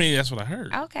 Yeah, I mean that's what I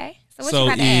heard. Okay. So what you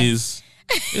about to ask?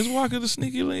 Is Walker the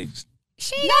sneaky links?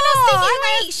 She ain't got no sneaky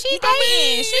link. She dating.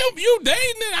 I mean, you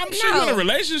dating. I'm sure you're in a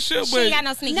relationship, She but ain't got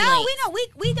no sneaky No,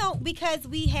 links. we don't because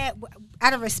we had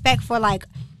out of respect for like,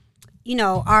 you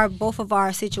know, both of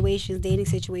our situations, dating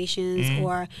situations,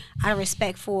 or out of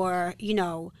respect for, you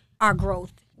know, our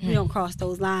growth. We don't cross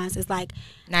those lines. It's like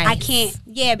I can't,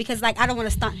 because like I don't want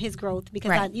to stunt his growth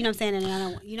because I, you know what I'm saying, and I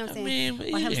don't, you know what I'm saying. I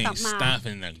mean, you ain't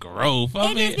stopping the growth.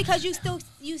 It is because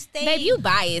you stay. Babe, you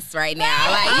biased right now.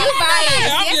 Like you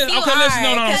biased. Okay, let's know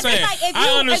what I'm saying. Like,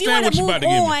 I understand what you about to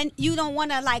give me. You don't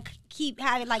want to like keep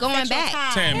having like going sexual back.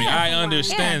 ties. Tammy, I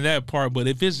understand that part, but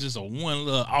if it's just a one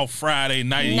little off Friday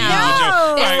night,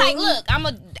 No. It's like, look,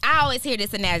 I always hear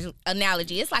this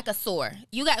analogy. It's like a sore.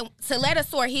 You got to let a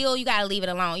sore heal. You got to leave it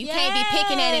alone. You can't be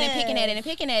picking at it and picking at it and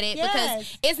picking at it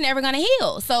because it's never gonna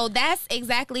heal. So that's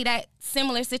exactly that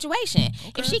similar situation.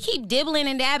 Okay. If she keep dibbling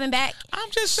and dabbing back, I'm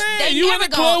just saying, you in the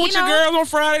club with your girls on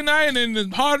Friday night, and then the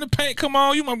Hard to Paint come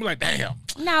on, you might be like, damn.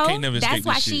 No, can't never that's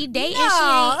why she dating.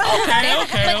 No. But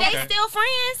they still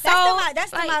friends. So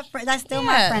that's still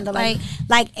my friend.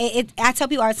 I tell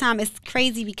people all the time, it's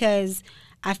crazy because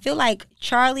I feel like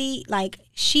Charlie, like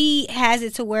she has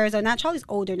it to where so now Charlie's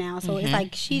older now, so it's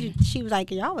like she was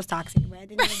like, y'all was toxic, but at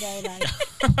the end of the day, like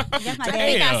that's my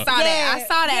dad. I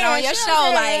saw that on your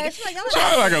show. Like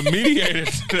Charlie like a mediator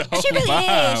to the whole she really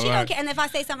vibe. is. She don't care. And if I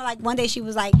say something like one day she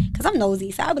was like, because I'm nosy,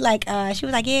 so I'd be like, she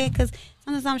was like, yeah, because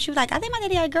sometimes she was like, I think my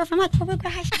daddy had a girlfriend. I'm like, for real, girl,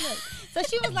 how she look? So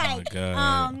she was like,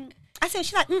 I said,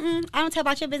 she's like, I don't tell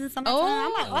about your business. I'm like,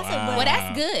 I said, well,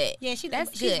 that's good. Yeah, she's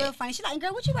good. real funny. She's like,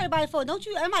 girl, what you worried about it for? Don't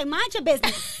you? I'm like, mind your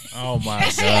business. Oh my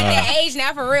God. She at that age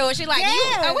now for real. She's like,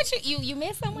 you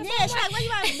miss someone? Yeah, she's like, what you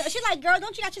want? She's like, girl,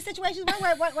 don't you got your situations?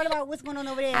 What about what's going on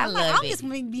over there? I'm like, I'm just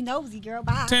gonna be nosy, girl.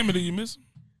 Bye. Tammy, do you miss him?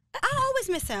 I always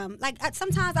miss him. Like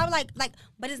sometimes I would like,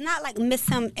 but it's not like miss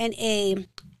him in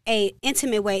a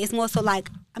intimate way. It's more so like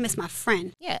I miss my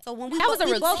friend. Yeah. So when that was a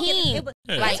routine,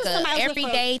 like a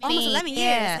everyday thing. Almost 11 years.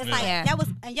 Yeah. It's like that was,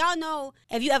 and y'all know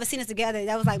if you ever seen us together,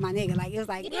 that was like my nigga. Like it was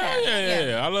like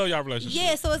yeah. I love y'all relationship.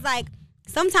 Yeah. So it's like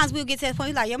sometimes we'll get to that point.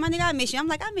 He's like, yo, my nigga, I miss you. I'm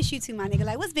like, I miss you too, my nigga.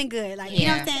 Like what's been good? Like you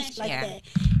know what I'm saying? Like that.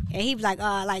 And he was like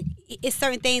it's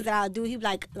certain things that I'll do. He was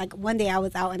like one day I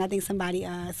was out and I think somebody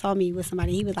saw me with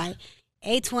somebody. He was like,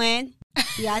 hey twin.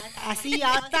 Yeah, I see you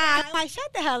outside. I'm like,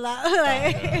 shut the hell up.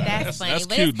 That's funny. That's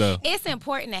but cute, though. It's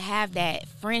important to have that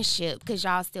friendship because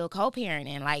y'all still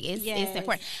co-parenting. Like, it's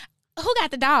important. Who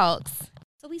got the dogs?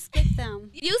 So we split them.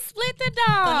 You split the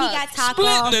dog. So he got Taco.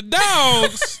 Split the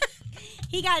dogs.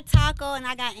 He got Taco and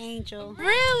I got Angel.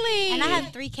 Really? And I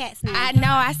have 3 cats now. I know.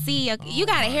 I see. You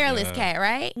got a hairless cat,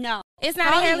 right? No. It's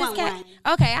not a Only hairless one cat?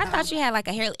 one. Okay, I thought you had like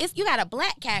a hairless. You got a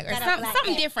black cat or Got a something, black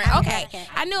something cat. different. I have a Okay. black cat.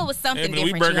 I knew it was something Hey, man,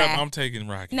 different we break you up. had. I'm taking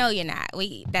Rocky. No, you're not.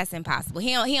 That's impossible.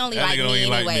 He only That like nigga don't me even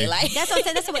like anyway. me. Like That's what I'm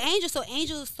saying. That's what Angel. So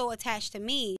Angel is so attached to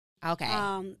me. okay.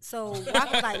 So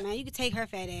Rock was like, man, you can take her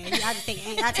fat ass.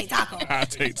 I take Taco. I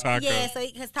take Taco. Yeah, so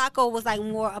because Taco was like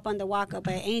more up under Waka,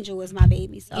 but Angel was my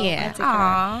baby. So yeah. I took her.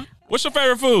 Aw. What's your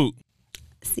favorite food?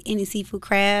 Any seafood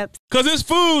crabs. Cause it's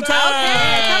food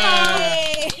time.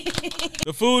 Okay,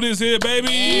 The food is here, baby.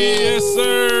 Yes,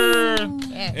 sir.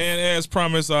 Yes. And as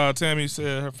promised, Tammy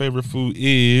said her favorite food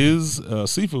is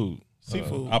seafood.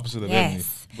 Seafood. Opposite of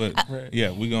Yes. Ebony. But yeah,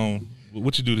 we gon'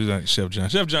 what you do tonight, Chef John.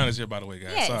 Chef John is here, by the way,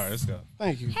 guys. Yes. Sorry, let's go.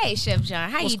 Thank you. Hey, Chef John,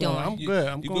 how What's you going doing? on? I'm good.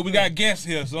 I'm You going good? We good. got guests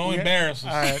here, so don't embarrass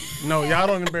us. No, y'all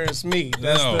don't embarrass me.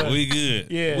 That's No, the, we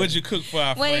good. Yeah. What'd you cook for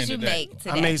our What friend did you today? make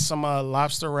today? I made some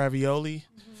lobster ravioli.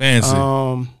 Fancy.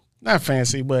 Not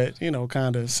fancy, but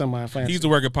kind of semi-fancy. He used to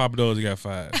work at Papa Do's. He got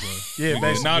fired. So. Yeah,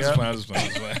 basically. Now just yeah. fine. Just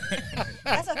fine.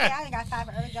 That's okay. I ain't got time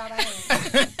for every job I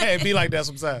had. Hey, it be like that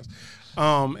sometimes.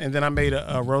 And then I made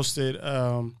a roasted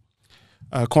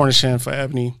Cornish hen for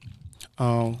Ebony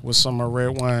with some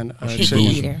red wine. Picky chicken.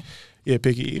 eater. Yeah,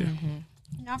 picky eater.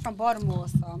 I'm from Baltimore,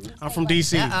 so I'm from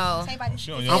D.C. Uh-oh.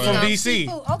 She on your I'm from ass. D.C.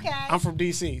 Seafood, okay. I'm from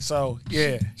D.C. So,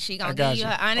 yeah. She I gonna got give you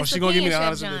her honest she gonna give me the opinion,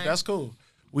 honest Chef opinion. John. That's cool.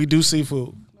 We do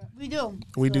seafood. We do.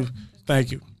 We do.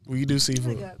 Thank you. We do Really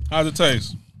seafood. good. How's it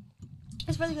taste?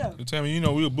 It's really good. Tell me,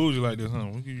 we a bougie like this, huh?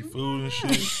 We give you food and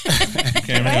shit.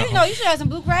 Came Hey, in. you should have some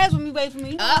blue crabs when you wait for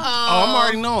me. Oh, I'm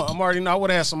already knowing. I would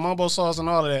have had some mumbo sauce and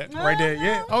all of that right there.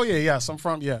 Yeah. Oh, yeah, yes.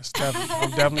 Yes, definitely. I'm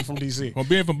definitely from D.C. Well,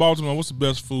 being from Baltimore, what's the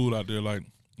best food out there? Like,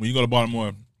 when you go to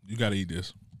Baltimore, you got to eat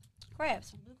this.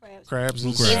 Crabs. Blue crabs. Crabs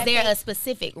and Blue crabs. Is there a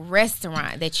specific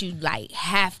restaurant that you like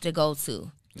have to go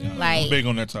to? I'm Like big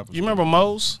on that type of You remember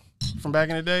Moe's from back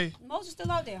in the day? Most are still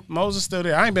out there. Moe's is still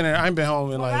there. I ain't been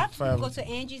home in Well, a lot like of people 5 go to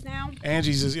Angie's now.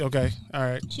 Angie's is okay. All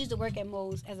right. She used to work at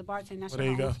Moe's as a bartender. That's Well, there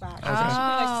you her go. own spot. Okay. She pretty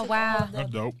much Oh, took wow. all of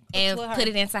That's the- dope. and with her. put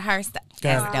it into her stuff. Got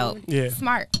That's it. dope. Yeah.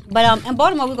 Smart. But in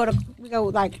Baltimore, we go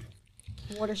like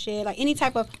Watershed, like any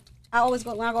type of. I always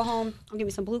go when I go home. I'm give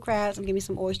me some blue crabs. I'm give me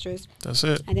some oysters, That's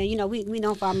it. and then we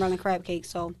know for our Maryland crab cakes.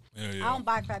 So Yeah, I yeah. don't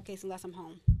buy crab cakes unless I'm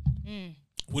home.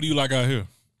 What do you like out here?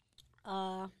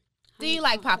 Do you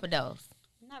like Papa Do's?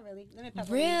 Not really. Lemon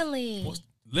pepper. wings. Really?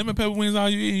 Lemon pepper wings all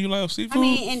you eat? You like seafood? I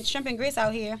mean, and shrimp and grits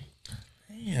out here.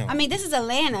 Damn. I mean, this is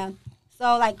Atlanta,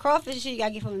 so like crawfish, you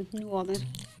gotta get from New Orleans.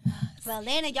 But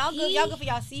Atlanta, y'all good for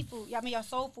y'all seafood. Y'all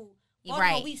soul food. Baltimore,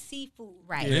 Right. we seafood.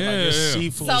 Right. Yeah, like this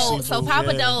seafood. So seafood,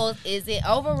 Papa yeah. Do's, is it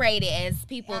overrated as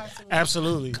people?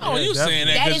 Absolutely. Oh, Yeah, you saying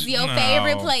definitely. that? That 'cause- is your no.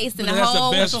 favorite place in the That's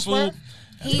whole- the best That's food.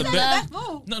 He the loves That's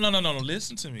food. No.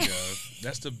 Listen to me, guys.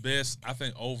 That's the best, I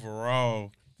think,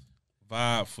 overall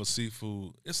vibe for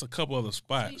seafood. It's a couple other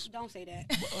spots. Don't say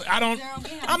that. I don't. Girl,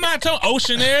 yeah. I'm not talking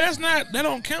ocean air. That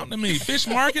don't count to me. Fish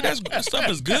market. That stuff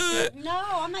is good. No,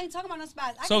 I'm not even talking about no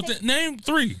spots. I So can take name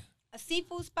 3. a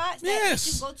seafood spot that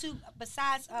Yes. you go to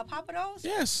besides Papa Do's.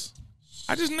 Yes,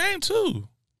 I just named 2.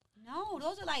 No,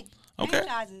 those are like Okay,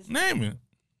 franchises name it.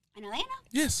 in Atlanta.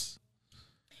 Yes.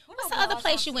 What's the other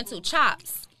place you went to?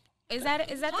 Chops. Is that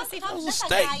the seafood? That's steak.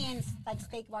 like high-end, like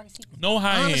steak market seafood. No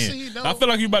high Honestly, end. though- I feel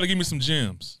like you about to give me some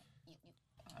gems.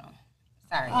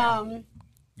 Sorry.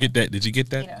 Get that? Did you get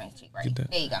that? Right. Get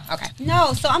that? There you go. Okay.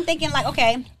 No, so I'm thinking like,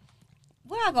 okay,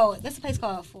 where I go? There's a place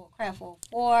called Crab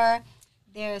 4.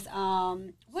 There's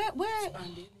where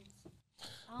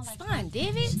Fine,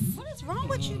 divots. what is wrong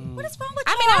with you? What is wrong with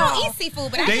I you? mean, I don't eat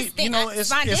seafood, but I They, just think Fine it's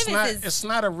Divots not is it's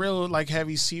not a real like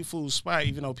heavy seafood spot,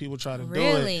 even though people try to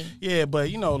Really? do it. Yeah, but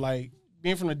like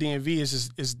being from the DMV is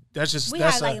that's just we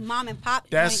that's have a, like mom and pop.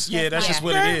 that's joints that's just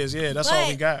what it is. Yeah, that's all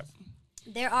we But- got.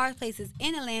 There are places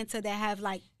in Atlanta that have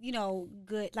like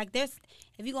good like there's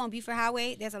if you go on Buford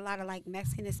Highway, there's a lot of like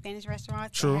Mexican and Spanish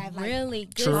restaurants True. that have like really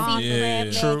good True. arms, seafood. crab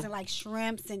legs, True. and like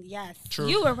shrimps and yes. True.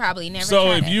 You would probably never. So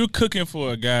try if that. you cooking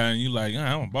for a guy and you like,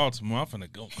 I'm in Baltimore, I'm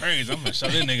finna go crazy. I'm gonna show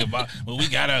this nigga about what we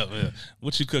got up here.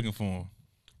 What you cooking for him?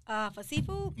 For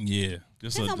seafood, Yeah,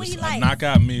 just Depends on what he a likes.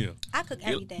 knockout meal. I cook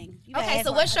everything. You better Okay, ask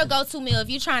so what I what's your cook. go-to meal if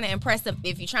you're trying to impress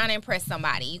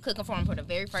somebody? You cooking for them for the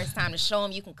very first time to show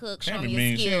them you can cook, show Can't them be your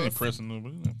mean. She ain't skills. impressing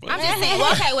nobody. I'm just saying,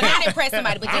 well, okay, well, not impress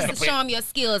somebody, but just to show them your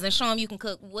skills and show them you can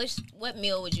cook. What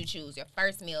meal would you choose? Your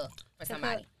first meal for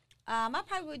somebody? I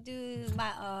probably would do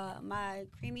my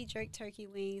creamy jerk turkey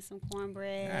wings, some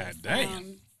cornbread, God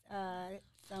damn.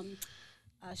 some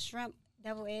shrimp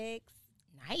devil eggs.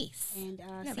 Nice. And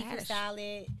Never had seafood a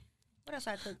salad. What else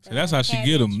I cooked? See, that's how she Cabbage,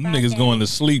 get them. fried Niggas going to cabbage.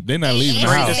 sleep. They not leaving the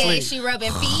And house. she said she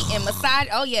rubbing feet and massage.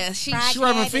 Oh yeah, she Fried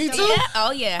rubbing cabbage, feet so- too? Yeah.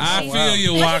 Oh yeah. I She- feel you,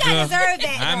 But you Waka. gotta deserve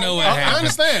that. I know what I happened.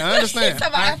 understand. I understand.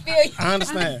 I feel you. I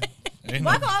understand. Ain't no-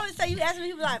 Waka always say, you ask me,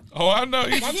 he was like, Oh, I know.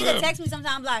 You that should nigga tell. text me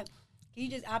sometimes like, can you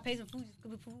just, I'll pay some food, just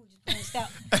give me food, just put it in step.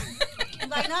 I'm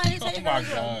like, no, I didn't say Oh, my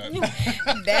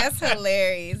God. That's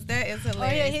hilarious. That is Oh, yeah,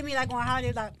 hilarious. hit me like on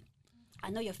holidays, like, I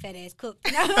know your fat ass cooked.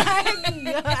 And I'm like,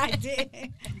 no, I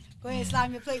didn't. Go ahead and slide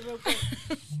me a plate real quick.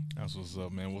 That's what's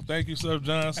up, man. Well, thank you, Chef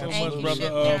John, so Thank much, you, brother.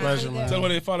 Chef John. Pleasure, man. Tell them where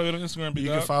they follow you on Instagram, big You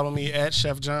dog. can follow me at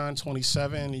Chef John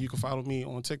 27, and you can follow me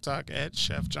on TikTok at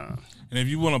Chef John. And if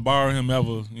you want to borrow him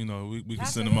ever, you know, we can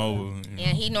send him over. You know. Yeah,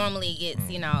 he normally gets,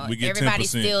 you know, We get everybody 10%.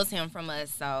 steals him from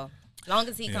us. So as long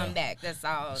as he Yeah. come back, that's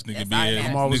all. This That's nigga all be that at, matters.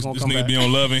 I'm always this, gonna this come nigga back. be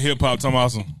on Love and Hip Hop talking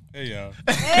awesome. Hey y'all.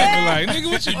 Like,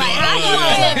 nigga, what you doing? Like, how you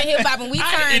on Love and Hip Hop and we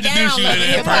I turned introduced down you Love to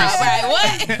and Hip that Hop?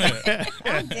 Right?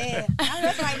 What? I'm dead.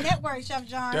 That's my network, Chef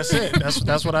John. That's it.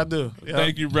 That's what I do. Yeah.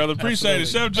 Thank you, brother. Appreciate Absolutely. it.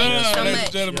 Chef John, Thank you so ladies much.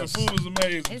 and gentlemen, Yes. the food was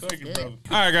amazing. It's Thank you, good. brother.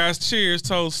 All right, guys. Cheers.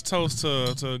 Toast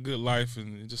to a good life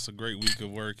and just a great week of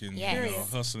work and Yes. you know,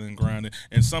 hustling and grinding.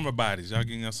 And summer bodies. Y'all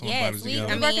getting y'all summer Yes, bodies we. together.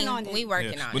 I mean, Working on it. we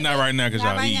working Yeah. on But it. not right now because Not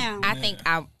y'all right eat.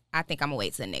 now. I think I'm gonna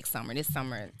wait till next summer. This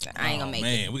summer, I ain't gonna make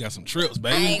Man, we got some trips, it.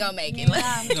 baby. I ain't gonna make it. We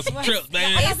got some trips,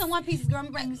 baby. I got some one pieces, girl. I'm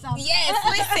bringing some. Yes,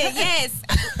 listen, yes.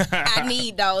 I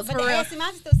need those But for the real. ass,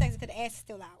 mine's still sexy because the ass is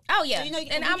still out. Oh yeah, So, you know, and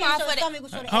we I'm can't all show for the that. stomach, we'll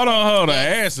show the Hold ass. on. The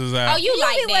ass is out. Oh, you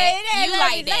like be that? waiting. You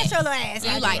like Let's show that? the ass.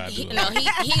 You I like do. it? No,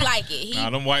 he like it. He Nah,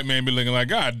 them white men be looking like,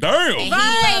 God damn. and he love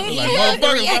it. Like, He love the motherfuckers,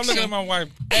 I'm looking at reaction. my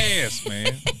wife's ass,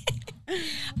 man.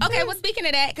 Okay, well, speaking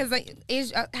of that, because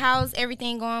how's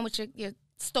everything going with your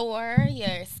store, your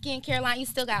skincare line? You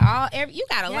still got you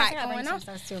got a Yes, lot I gotta bring going some on.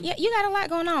 stuff, too. Yeah, you got a lot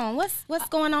going on. What's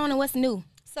going on and what's new?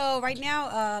 So right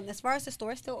now, as far as the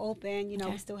store is still open, you know,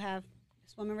 Okay. we still have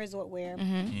swim and resort wear.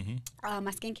 Mm-hmm.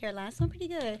 My skincare line is doing pretty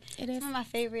good. It is. Some of my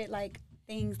favorite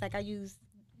things I use.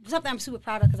 Something I'm super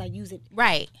proud of because I use it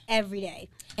Right. every day.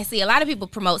 And see, a lot of people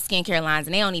promote skincare lines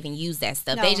and they don't even use that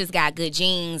stuff. No. They just got good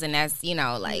genes and that's,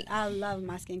 like, I love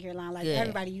my skincare line. Like Good.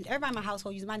 everybody in my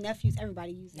household uses. My nephews,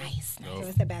 everybody uses. it. nice. So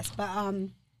it's the best. But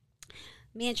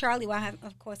me and Charlie, I've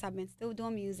been still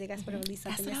doing music. I supposed to release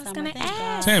something That's this what I summer. was gonna Thank God.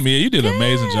 ask. Tammy, you did an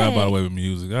amazing job, by the Good. way, with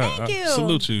music. I Thank you.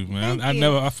 salute you, man. Thank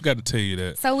I you. forgot to tell you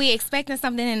that. So we expecting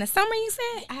something in the summer, you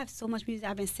said? I have so much music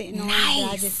I've been sitting on that I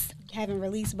Nice. just haven't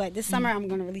released. But this summer I'm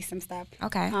going to release some stuff.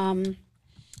 Okay.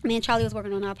 Me and Charlie was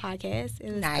working on our podcast.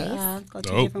 It was Nice. called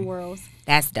Two Dope. Different Worlds.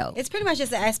 That's dope. It's pretty much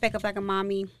just an aspect of like a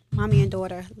mommy and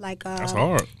daughter. Like That's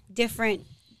hard. different.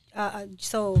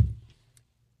 So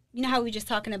you know how we were just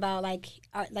talking about like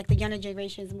the younger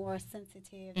generation is more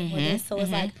sensitive and more this. So it's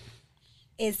like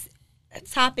it's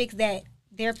topics that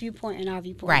their viewpoint and our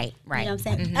viewpoint. Right. You know what I'm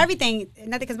saying? Mhm. Everything.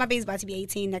 Nothing because my baby's about to be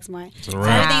 18 next month. It's a So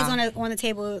wrap. everything's on the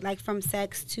table, like from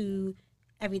sex to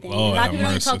everything. Lord a lot have of people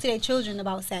don't mercy. talk to their children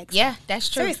about sex. Yeah, that's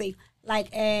true. Seriously. Like,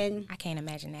 and I can't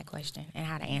imagine that question and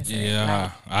how to answer it.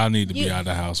 Yeah, I need to be You- out of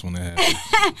the house when that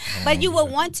happens. but you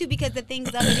would want to because the things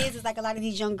of it is like a lot of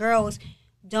these young girls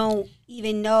don't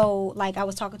even know. Like I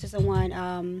was talking to someone,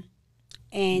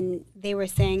 and they were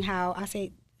saying how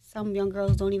some young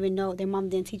girls don't even know their mom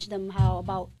didn't teach them how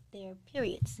about their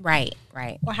periods Right.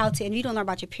 or how to. And if you don't know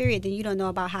about your period, then you don't know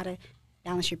about how to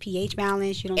balance your pH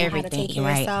balance. You don't know how to Everything, take care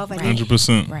right, of yourself. And right.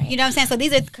 100%. Right. you know what I'm saying? So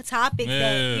these are topics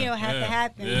that have to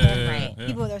happen. but Right.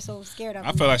 people are so scared of I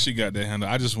them. feel like she got that handle.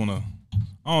 I just want to,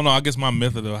 I don't know, I guess my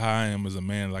method of how I am as a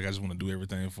man, like I just want to do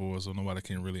everything for her so nobody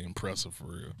can really impress her for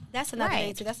real. That's another thing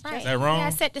Right. too. That's Right. Is that wrong? Yeah,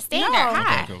 set the standard No.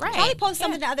 high. Okay, okay. Right. Charlie posted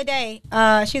something the other day.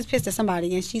 She was pissed at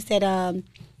somebody, and she said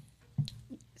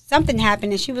something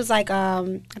happened, and she was like, I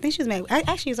think she was mad.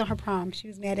 Actually, it was on her prom. She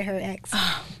was mad at her ex,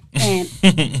 and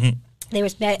they were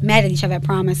mad at each other at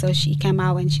prom, and so she came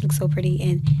out, and she looked so pretty,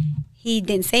 and he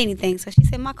didn't say anything. So she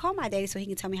said, "Ma, call my daddy so he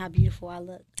can tell me how beautiful I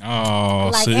look."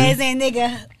 Oh, Like, see? as in,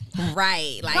 nigga,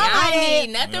 Right. Like, Come I on, don't need Ed.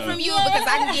 nothing from you because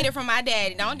I can get it from my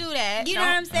daddy. Don't do that. you know Don't-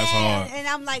 what I'm saying? That's hard. And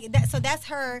I'm like, so that's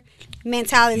her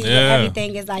mentality. With Yeah.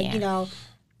 everything is like, Yeah. you know,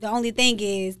 the only thing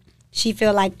is she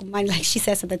feel like she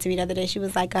said something to me the other day. She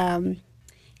was like, because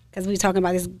we were talking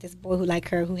about this boy who like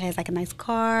her, who has like a nice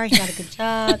car, he got a good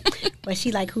job, but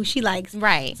she like who she likes.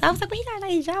 Right. So I was like, but he got a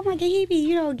nice job. I'm like, he be,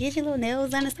 get your little nails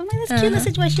done and stuff. I'm like, that's a cute little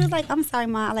situation. She was like, I'm sorry,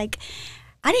 Ma. Like,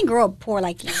 I didn't grow up poor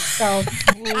like you. So,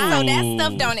 So that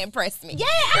stuff don't impress me. yeah,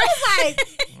 I was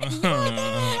like,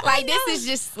 Like, this is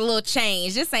just a little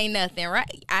change. This ain't nothing,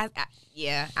 right?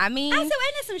 Yeah, I mean. I said, ain't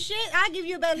there some shit? I'll give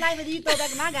you a better life than you throw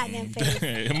back in my goddamn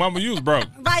face. Mama, you was broke.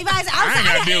 Right. I ain't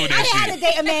gotta deal with that shit. I had to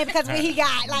date a man because of what he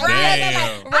got. Like,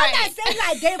 Damn. I'm not saying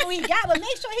like date what he got, but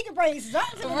make sure he can bring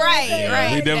something.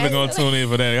 Right. We definitely gonna tune in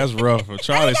for that. That's rough.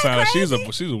 Charlie sounded she's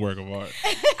a work of art.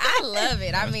 I love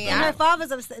it. I mean, and her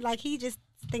father's upset. Like, he just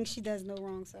thinks she does no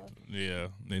wrong. So yeah,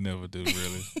 they never do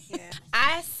really. yeah.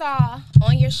 I saw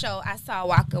on your show,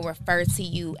 Walker refer to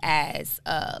you as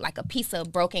like a piece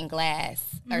of broken glass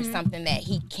or something that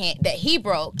he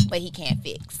broke but he can't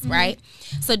fix, right?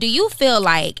 So do you feel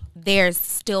like there's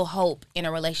still hope in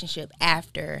a relationship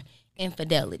after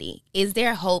infidelity? Is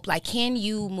there hope? Like, can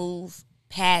you move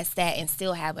past that and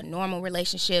still have a normal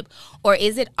relationship, or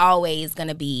is it always going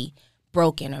to be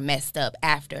broken or messed up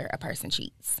after a person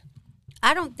cheats?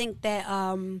 I don't think that.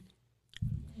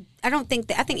 I think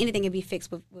anything can be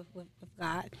fixed with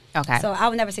God. Okay. So I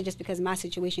would never say just because of my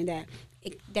situation that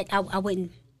I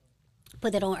wouldn't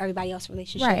put that on everybody else's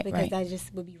relationship because that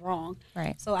just would be wrong.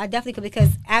 Right. So I definitely could,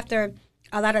 because after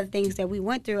a lot of the things that we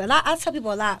went through, I tell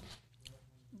people a lot.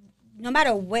 No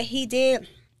matter what he did,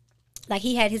 like,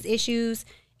 he had his issues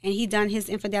and he done his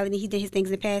infidelity, he did his things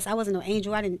in the past. I wasn't no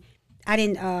angel. I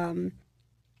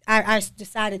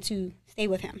decided to stay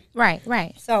with him. Right.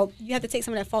 So you have to take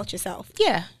some of that fault yourself.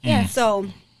 Yeah. So,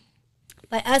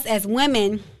 but us as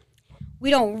women, we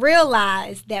don't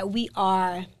realize that we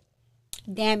are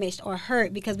damaged or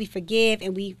hurt because we forgive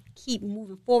and we keep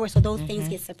moving forward. So those things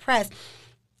get suppressed.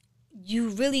 You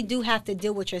really do have to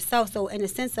deal with yourself. So in the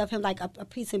sense of him, like a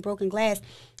piece of broken glass,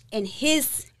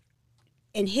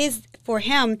 for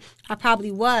him, I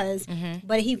probably was,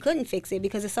 but he couldn't fix it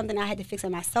because it's something I had to fix it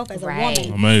myself as a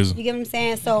woman. Amazing. You get what I'm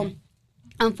saying? So,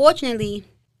 unfortunately,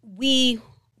 we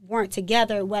weren't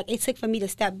together. What it took for me to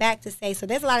step back to say, so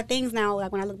there's a lot of things now,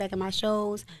 like when I look back at my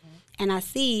shows and I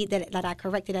see that I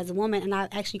corrected as a woman, and I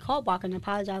actually called Walker and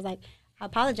apologized. Like, I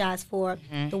apologize for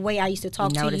the way I used to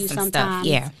talk to you sometimes.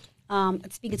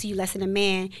 Speaking to you less than a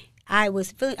man. I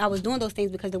was doing those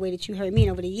things because of the way that you hurt me,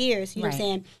 and over the years, you know what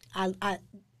I'm saying,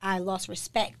 I lost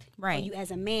respect for you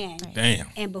as a man. Damn.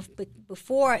 And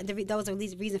before, that was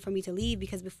the reason for me to leave,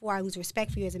 because before I lose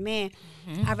respect for you as a man,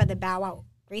 I'd rather bow out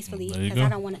gracefully because I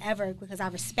don't want to ever, because I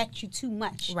respect you too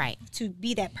much to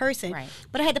be that person. Right.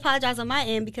 But I had to apologize on my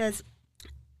end because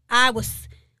I was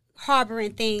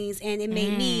harboring things, and it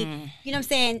made me, you know what I'm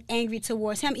saying, angry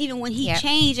towards him. Even when he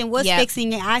changed and was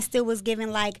fixing it, I still was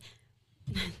giving like,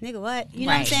 nigga, what? You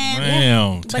know what I'm saying?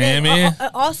 Damn, Tammy.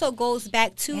 It also goes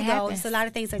back to, though, it's a lot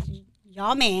of things that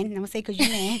y'all man, and I'm going to say because you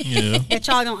man, that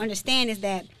y'all don't understand is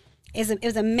that it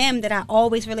was a meme that I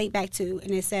always relate back to,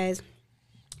 and it says,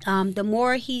 the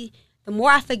more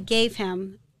I forgave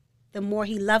him, the more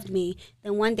he loved me.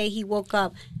 Then one day he woke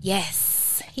up.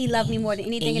 Yes. He loved me more than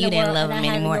anything in the world. You didn't love him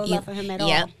anymore. I had no love for him at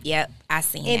all. Yep. I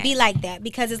seen It'd be like that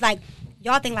because it's like,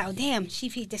 y'all think like, oh, damn, she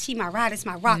my ride, it's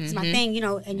my rock, it's my thing, you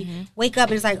know, and you wake up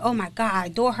and it's like, oh, my God, I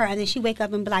adore her. And then she wake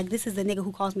up and be like, this is the nigga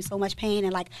who caused me so much pain.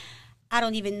 And, like, I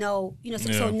don't even know, you know.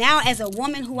 So now as a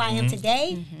woman who I am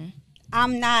today, I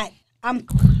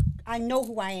know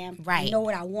who I am. Right. I know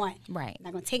what I want. Right. I'm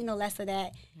not going to take no less of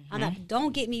that.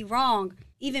 Don't get me wrong.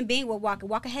 Even being with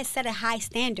Walker has set a high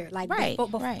standard. Like, but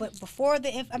before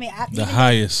the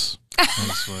highest.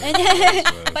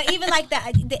 But even like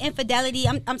the infidelity,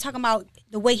 I'm talking about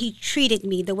the way he treated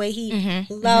me, the way he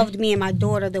loved me and my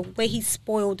daughter, the way he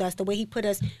spoiled us, the way he put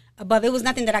us above. It was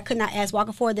nothing that I could not ask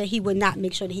Walker for that he would not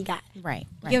make sure that he got. Right.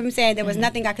 You know what I'm saying? There was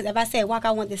nothing I could. If I said, Walker,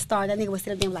 I want this star, that nigga would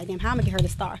sit up there and be like, damn, how am I gonna get her the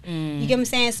star? You get what I'm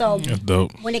saying? So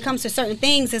when it comes to certain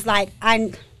things, it's like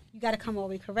you got to come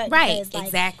over correct. Right, because, like,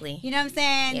 exactly. You know what I'm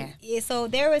saying? Yeah. So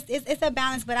it's a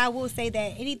balance, but I will say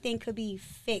that anything could be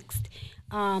fixed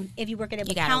if you work at it.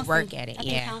 You got to work at it,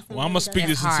 Well, I'm going to speak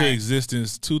this into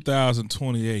existence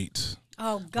 2028.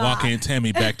 Oh, God. Walker and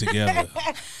Tammy back together.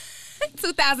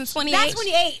 2028. Not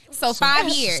 28. So 5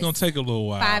 years. It's going to take a little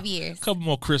while. 5 years. A couple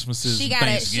more Christmases,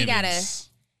 Thanksgivings.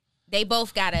 They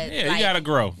both gotta. Yeah, like, you gotta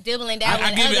grow. Dibbling down.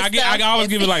 I always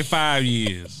give it like 5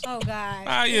 years. Oh God.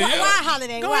 5 years. Why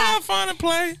holiday? Go why? have fun and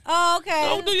play. Oh, okay.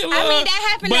 Go do your love. I mean, that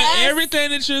happened but to us. But everything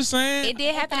that you're saying, it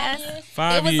did happen to us.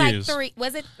 5 years. It was like 3.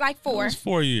 Was it like 4? It was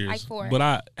 4 years. Like 4.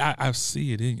 But I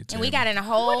see it in you, Tammy. And we got in a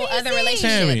whole other relationship.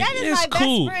 Tammy, that is it's my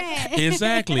cool. best friend.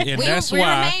 Exactly, and we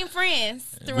remained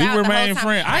friends throughout we the whole remained time.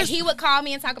 friends. Like, he would call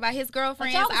me and talk about his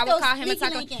girlfriends. I would call him and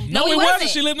talk about. No, it wasn't.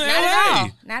 She lived in LA.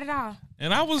 Not at all.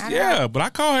 And I was, but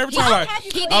I called her every time. I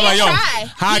was He like, yo, try.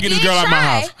 how I get this girl out of my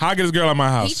house? How I get this girl out of my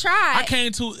house? He tried. I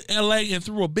came to LA and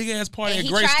threw a big ass party And at he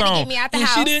tried to Greystone. get me out the and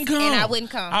house, she didn't come. and I wouldn't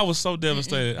come. I was so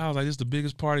devastated. I was like, this is the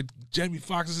biggest party. Jamie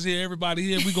Foxx is here. Everybody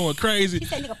here. We going crazy.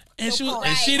 And she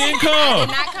didn't come.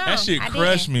 Not come. That shit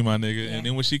crushed me, my nigga. Yeah. And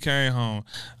then when she came home,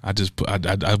 I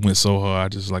went so hard. I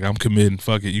just like, I'm committing.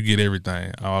 Fuck it. You get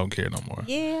everything. I don't care no more.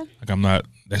 Yeah. Like I'm not.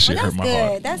 That shit hurt my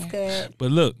heart. That's good. But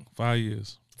look, 5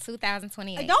 years.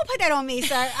 2028. Don't put that on me,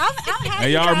 sir. I'm happy.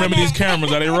 Hey, y'all remember these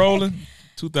cameras? Are they rolling?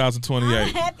 2028. I'm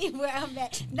happy where I'm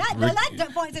at. Not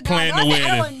point to plan the wedding.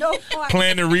 I want no part.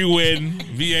 Plan the re-wedding.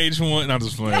 VH1. I'm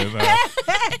just playing.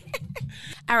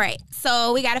 All right.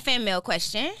 So we got a fan mail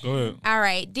question. Go ahead. All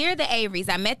right. Dear the Averys,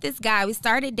 I met this guy. We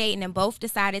started dating and both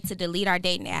decided to delete our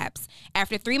dating apps.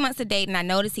 After 3 months of dating, I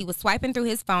noticed he was swiping through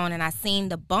his phone and I seen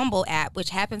the Bumble app, which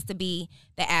happens to be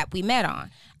the app we met on.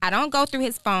 I don't go through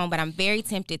his phone, but I'm very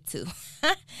tempted to.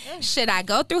 Should I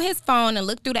go through his phone and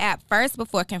look through the app first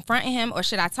before confronting him, or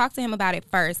should I talk to him about it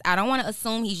first? I don't want to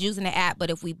assume he's using the app, but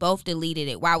if we both deleted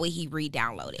it, why would he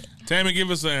re-download it? Tammy,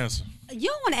 give us the answer. You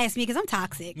don't want to ask me because I'm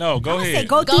toxic. No, go ahead. Say,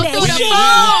 go through the phone. Go through the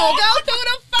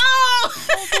phone. Go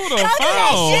through the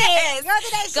phone. Yes. Go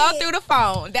through that shit. Go through the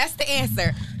phone. That's the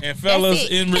answer. And fellas,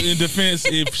 in defense,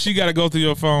 if she got to go through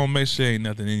your phone, make sure ain't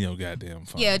nothing in your goddamn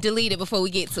phone. Yeah, delete it before we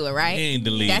get to it, right? Ain't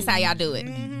delete. That's how y'all do it.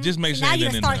 Mm-hmm. Just make sure Now ain't you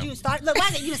nothing start. in You start. Look, why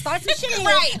is it? You start some shit.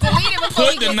 Right. Delete it before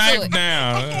we Put get the to knife it.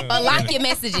 down. Or lock your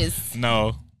messages.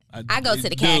 No. I go to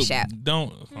the Cash App.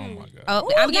 Don't. Oh my God. Oh,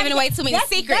 Ooh, I'm giving away too many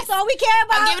secrets. That's all we care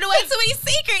about. I'm giving away too many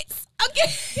secrets. Okay.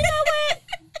 You know what?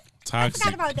 I Toxic.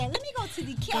 forgot about that. Let me go to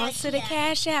the Go Cash. to the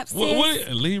Cash App, sis. What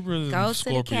Libra, Go to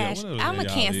Scorpio, the Cash. whatever I'm a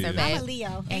y'all Cancer, is. babe. I'm a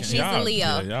Leo. And she's Y'all- a Leo.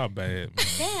 Yeah, y'all bad. Man.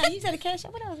 Damn, you said the Cash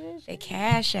App. What else is The it?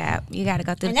 Cash App. You got to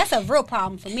go through. And that's a real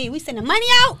problem for me. We sending money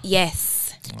out.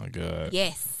 Yes. Oh my God.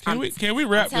 Yes. Can we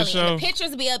wrap telling this you, show? the pictures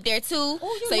will be up there too, you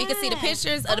so you can see the lying.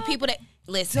 pictures of the people that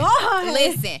listen. Dog.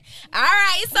 Listen. All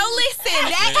right, so listen.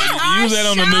 That is our Use that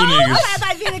on the show. new I'm niggas.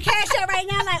 about to be in the Cash App right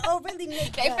now. Like, oh, really?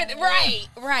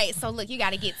 Right. So look, you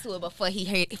got to get to it before they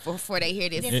hear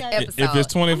this Yes, sir. episode. If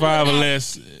it's 25 or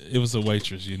less, it was a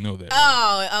waitress. You know that.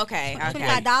 Oh, okay.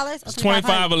 $25. It's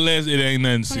 25 or less, it ain't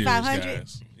nothing serious, 2,500?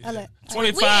 guys. Look. We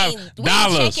ain't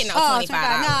 $25. checking no Oh, $25.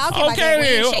 $25. No, Okay We ain't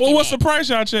then. checking Well, what's that. the price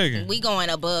y'all checking? We going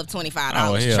above $25.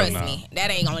 Oh, hell Trust no. me, that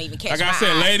ain't gonna even catch Like my I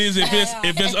said, eye. ladies, if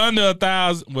it's under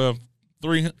 1,000, well,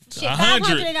 300,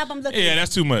 500 and up, I'm looking. Yeah,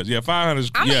 that's too much. Yeah,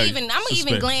 500. I'm yeah, even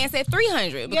suspect. glance at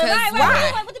 300 because right, why?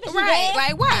 right. What the bitch is Right, dead?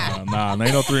 like why? Nah,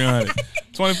 ain't no 300.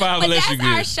 25 But unless that's you good.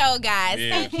 our show, guys.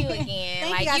 Yeah. Thank you again.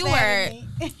 Thank like you you guys for were having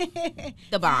me.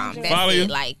 the bomb. That's Follow it. you.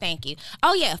 Like, thank you.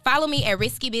 Oh yeah, follow me at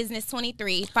Risky Business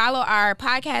 23. Follow our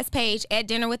podcast page at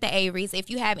Dinner with the Averys. If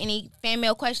you have any fan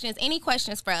mail questions, any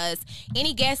questions for us,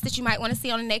 any guests that you might want to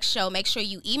see on the next show, make sure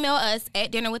you email us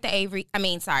at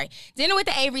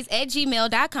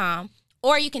dinnerwiththeaverys@gmail.com.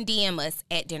 Or you can DM us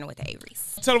at Dinner with the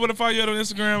Averys. Tell them where to follow you at on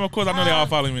Instagram. Of course, I know they all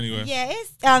follow me anyway. Yeah,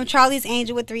 it's Charlie's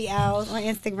Angel with 3 L's on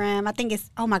Instagram. I think it's,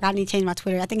 oh my God, I need to change my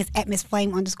Twitter. I think it's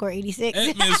 @MissFlame_86.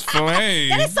 At Miss Flame.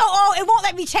 That is so old. It won't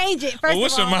let me change it. First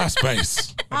What's of your all.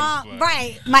 MySpace?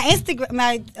 Right. My Instagram,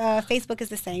 my Facebook is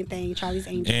the same thing, Charlie's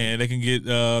Angel. And they can get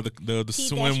the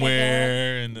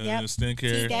swimwear and the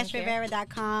skincare.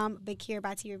 T-Rivera.com,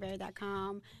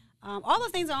 BigCareByTRivera.com. All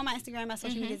those things are on my Instagram, my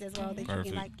social medias as well. That you Perfect.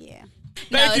 can like, yeah.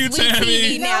 Thank you, it's We Tammy.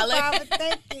 TV now. No Look. problem.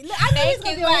 Thank you. Look, I knew he was Thank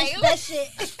gonna you, do like, that shit.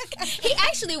 He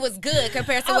actually was good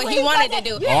compared to Oh, what he he wanted to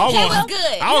wasn't- do. you Oh, I He want, was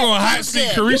good. I was going to He hot was seat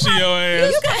good. Carisha your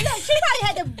ass. Look, she probably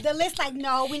had the list like,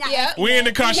 no, we're not. Yep. asking We in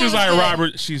the that. car. We She was not like, asking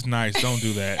Robert, she's nice. Don't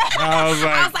do that. I was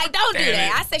I was like, don't do damn that.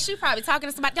 it. I said she probably talking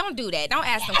to somebody. Don't do that. Don't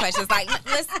ask them questions. Like,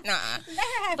 listen, nah. Let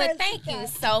her have But her thank you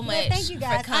stuff. so much Thank you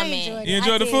guys. for coming. I enjoyed it. You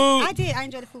enjoyed I the did. food? I did. I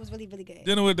enjoyed the food. It was really, really good.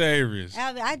 Dinner with the Averys. We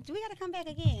got to come back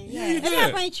again. Yeah, you Let's did.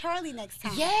 not bring Charlie next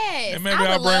time. Yes. And maybe I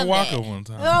I'll would bring love Walker that. one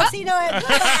time. Oh, see, no.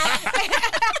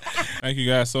 Thank you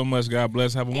guys so much. God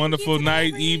bless. Have a wonderful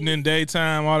night, Avery. evening,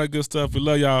 daytime, all that good stuff. We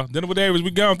love y'all. Dinner with the Averys.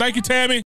 We gone. Thank you, Tammy.